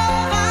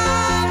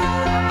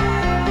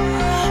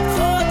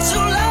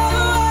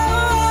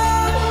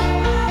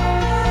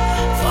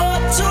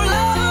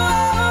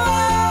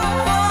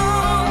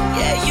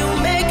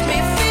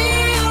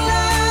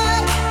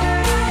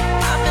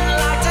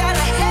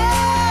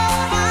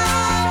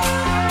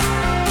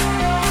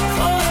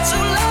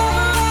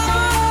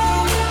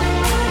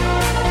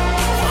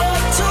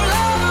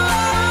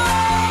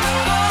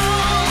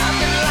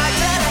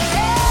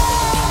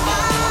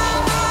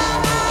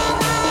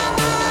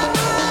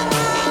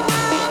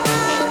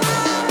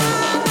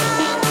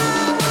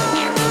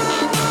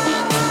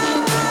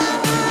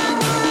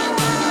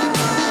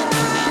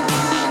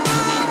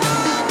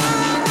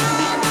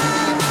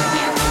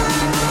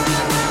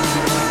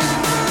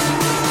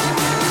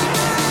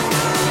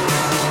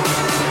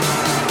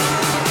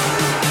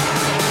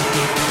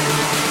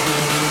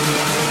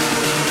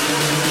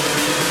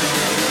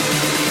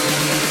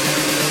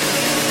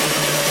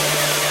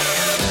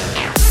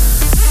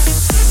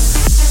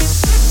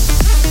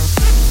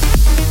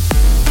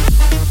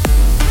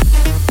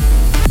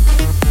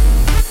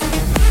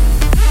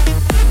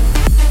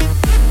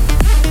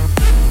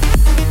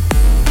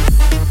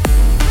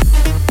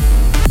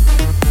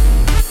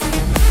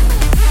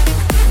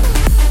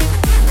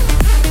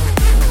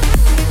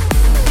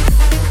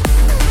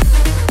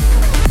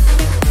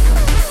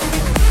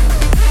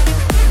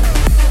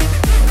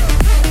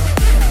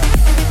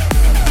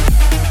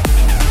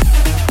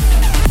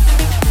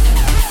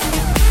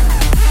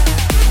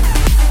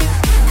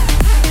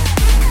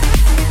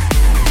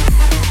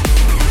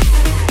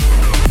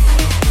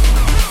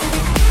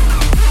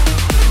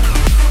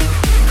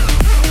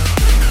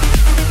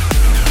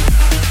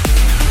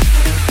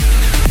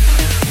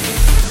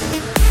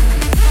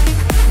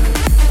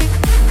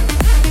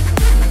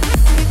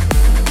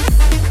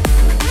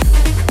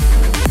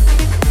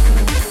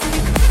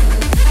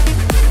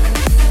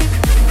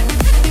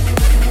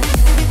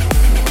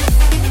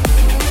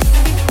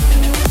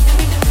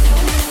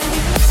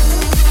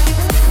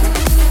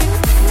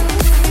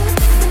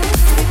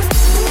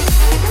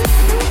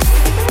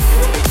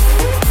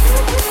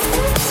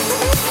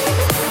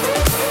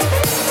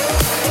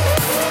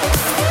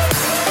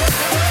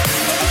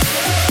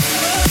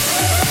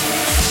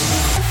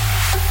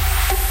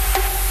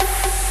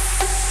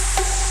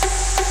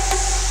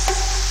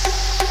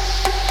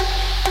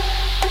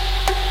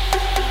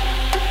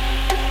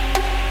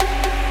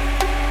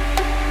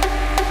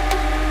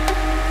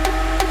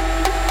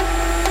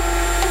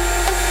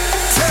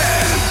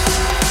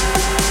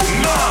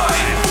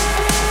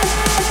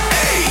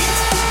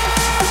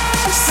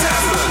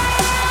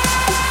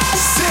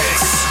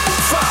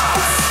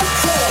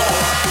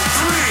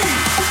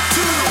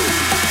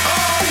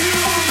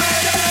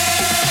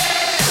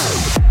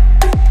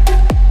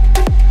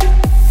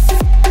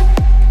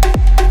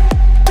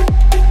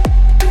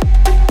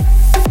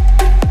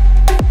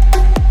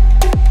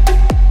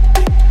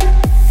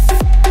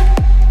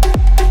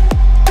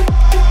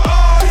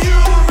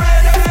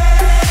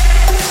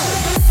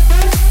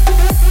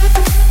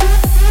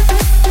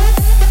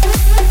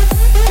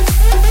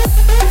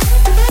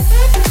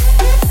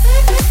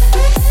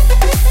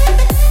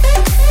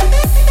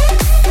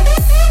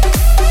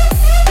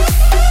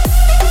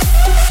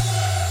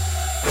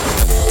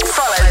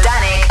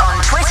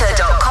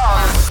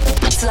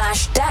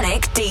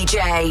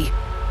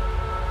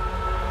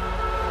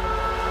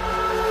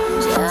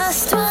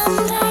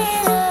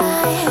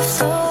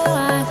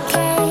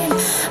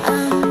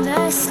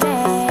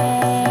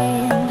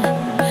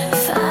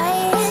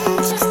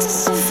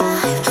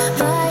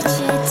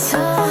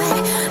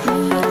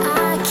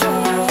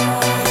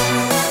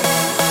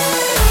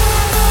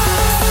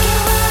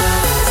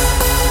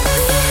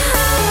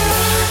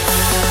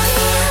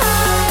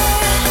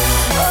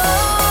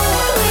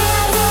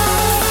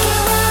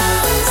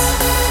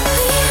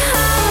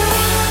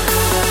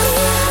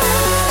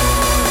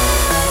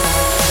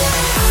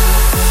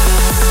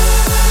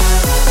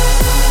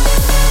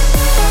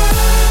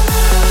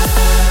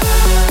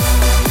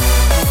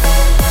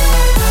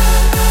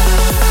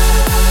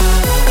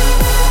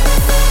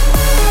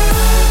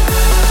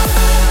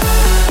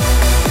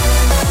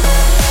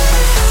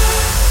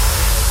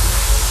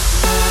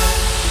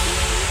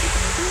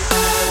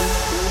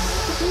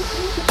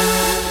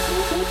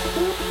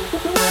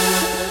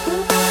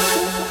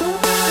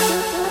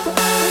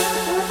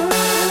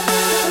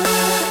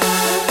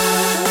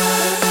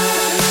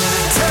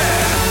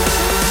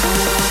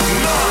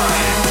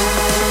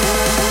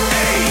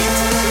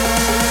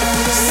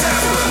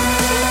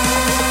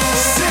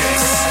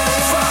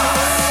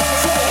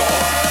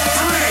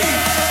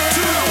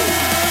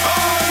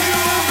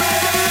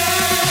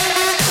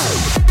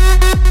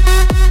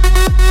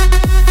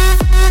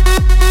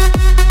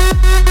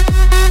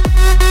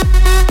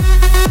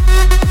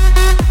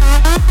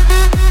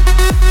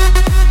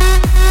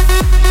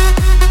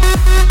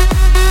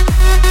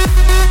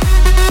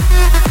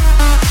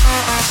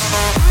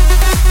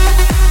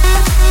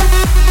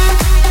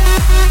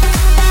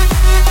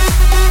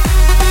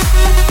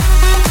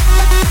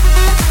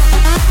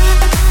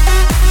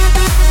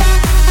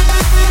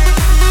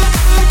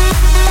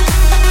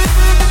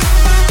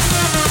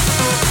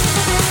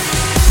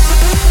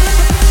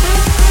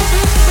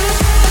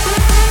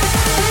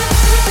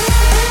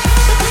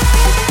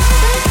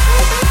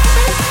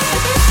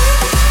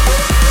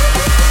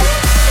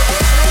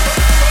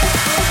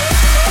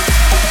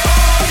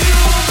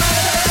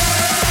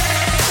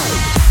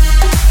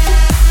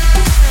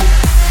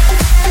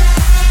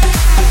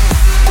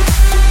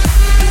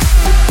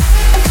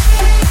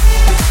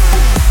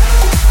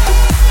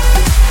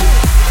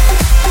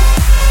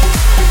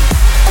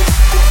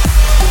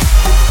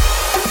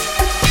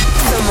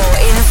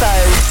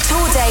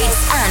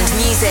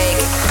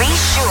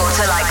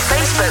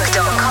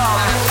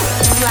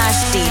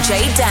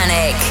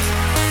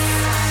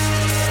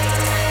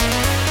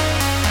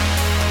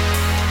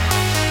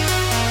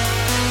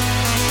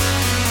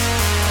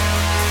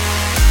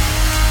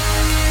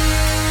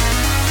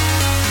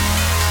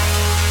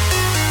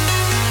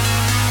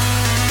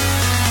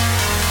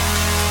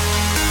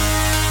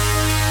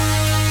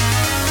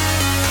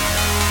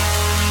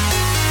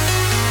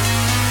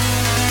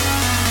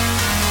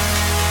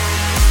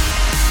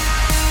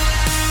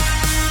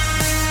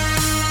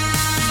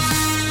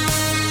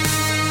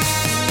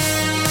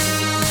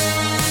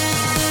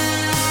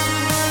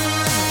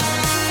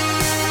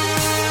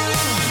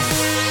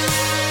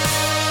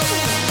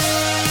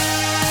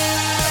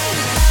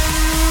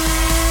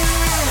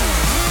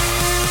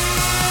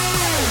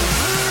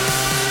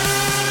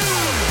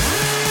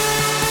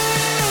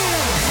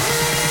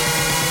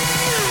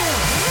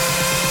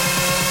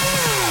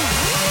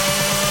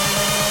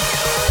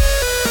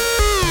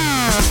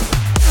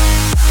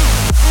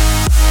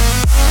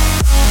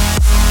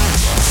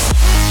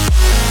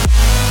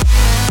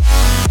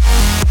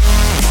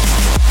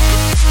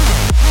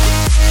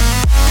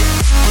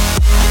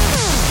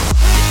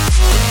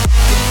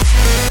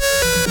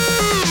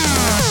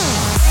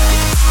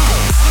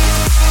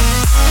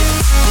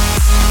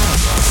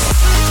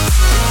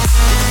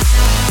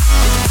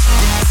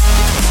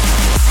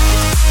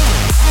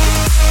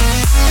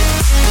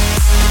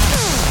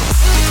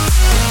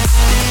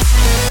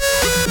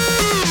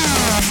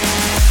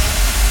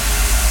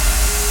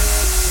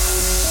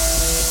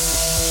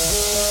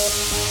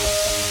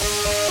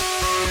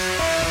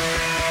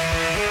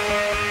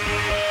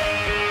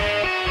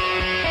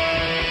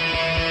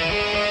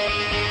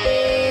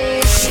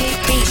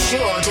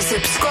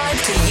 subscribe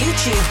to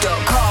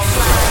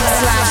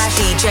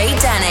youtube.com/DJ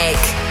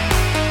Danik.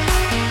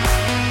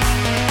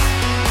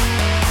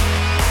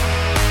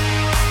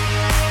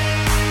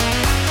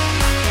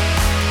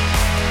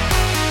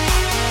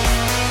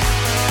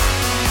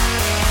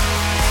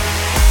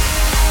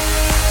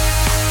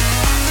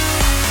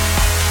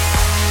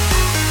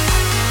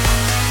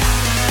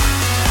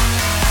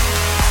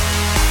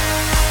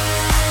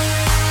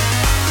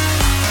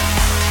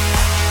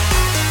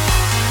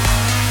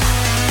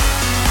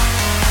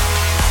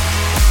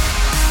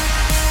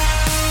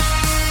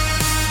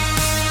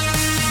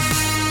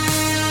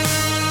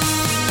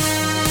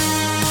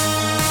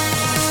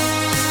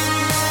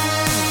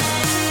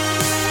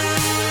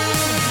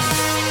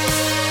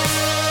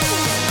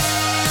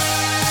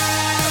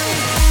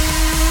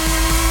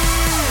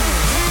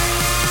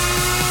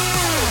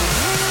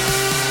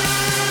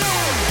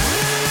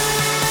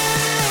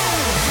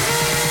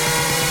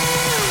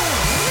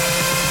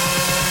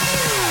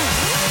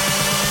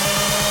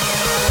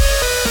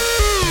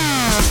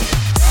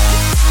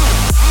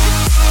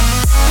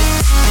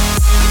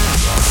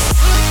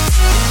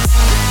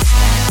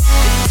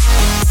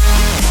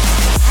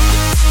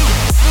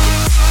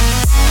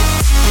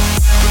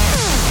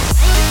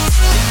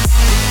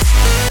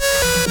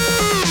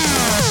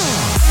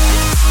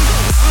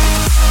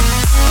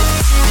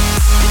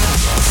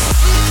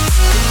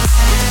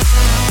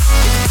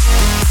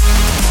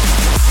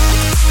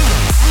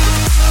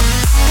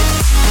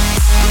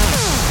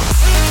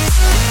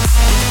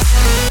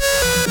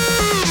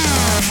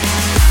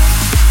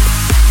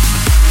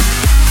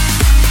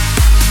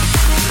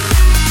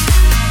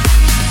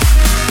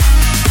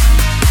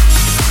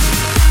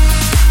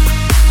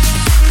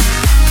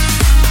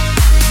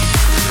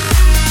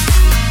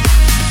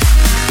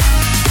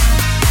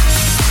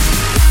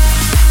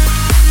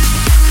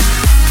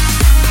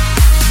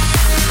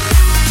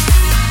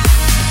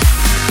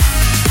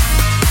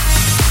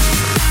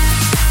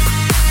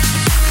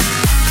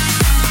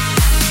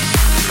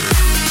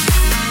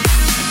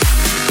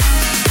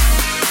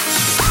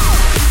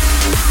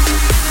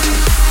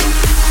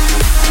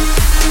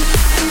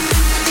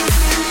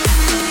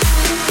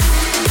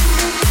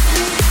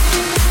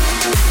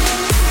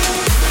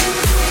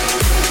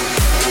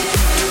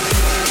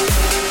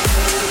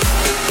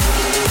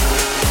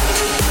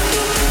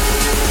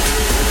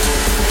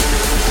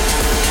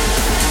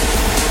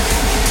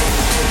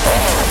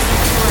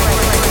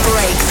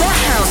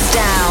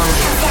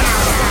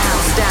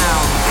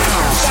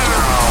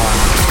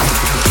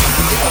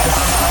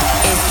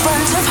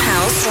 of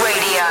House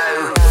Radio.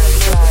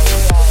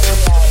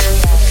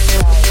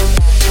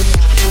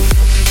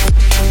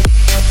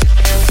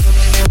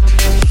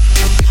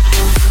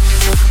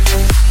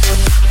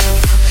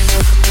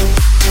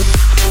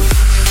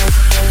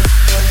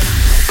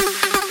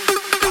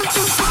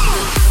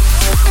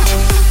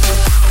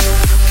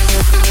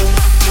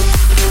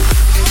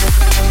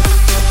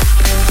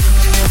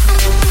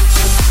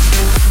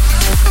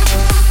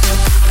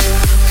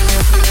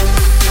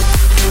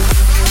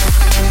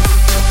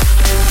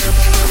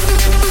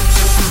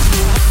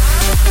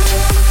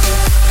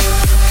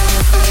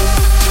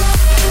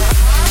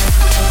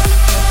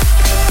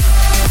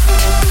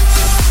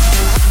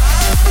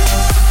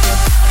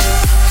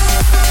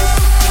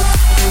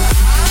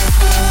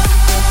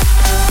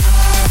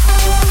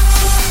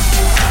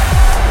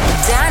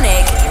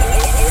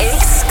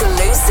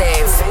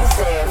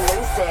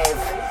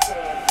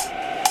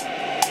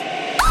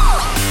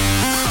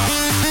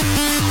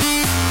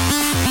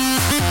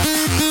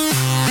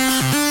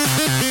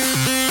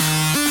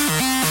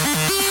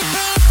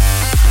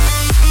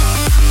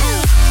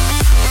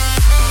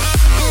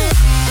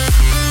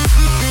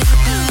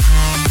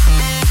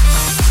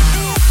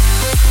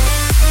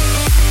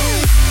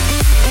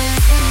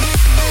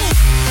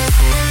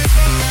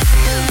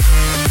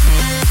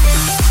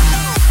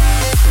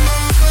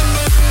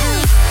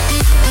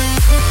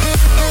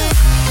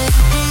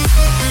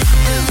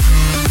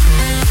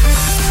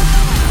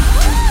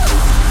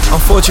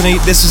 Unfortunately,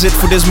 this is it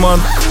for this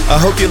month. I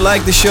hope you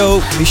liked the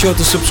show. Be sure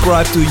to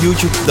subscribe to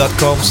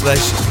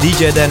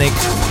youtube.com/DJDanik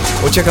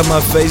or check out my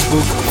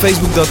Facebook,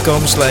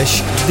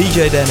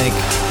 facebook.com/DJDanik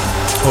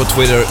or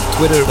Twitter,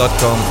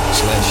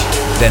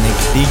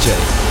 twitter.com/DanikDJ.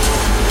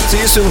 See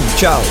you soon.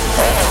 Ciao.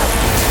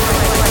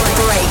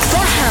 Break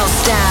the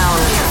house down.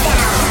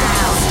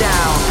 House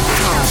down.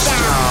 House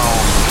down.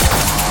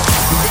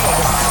 This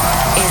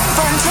is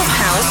Front of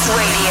House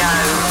Radio.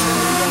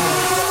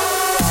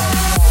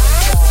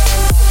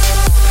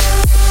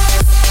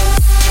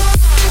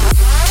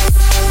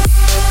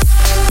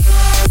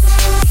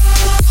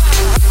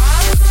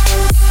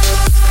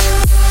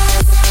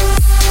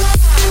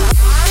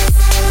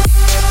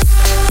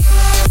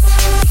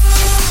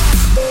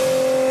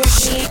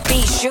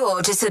 Be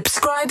sure to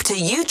subscribe to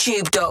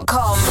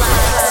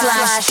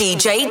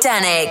youtube.com/DJ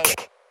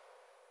Danik.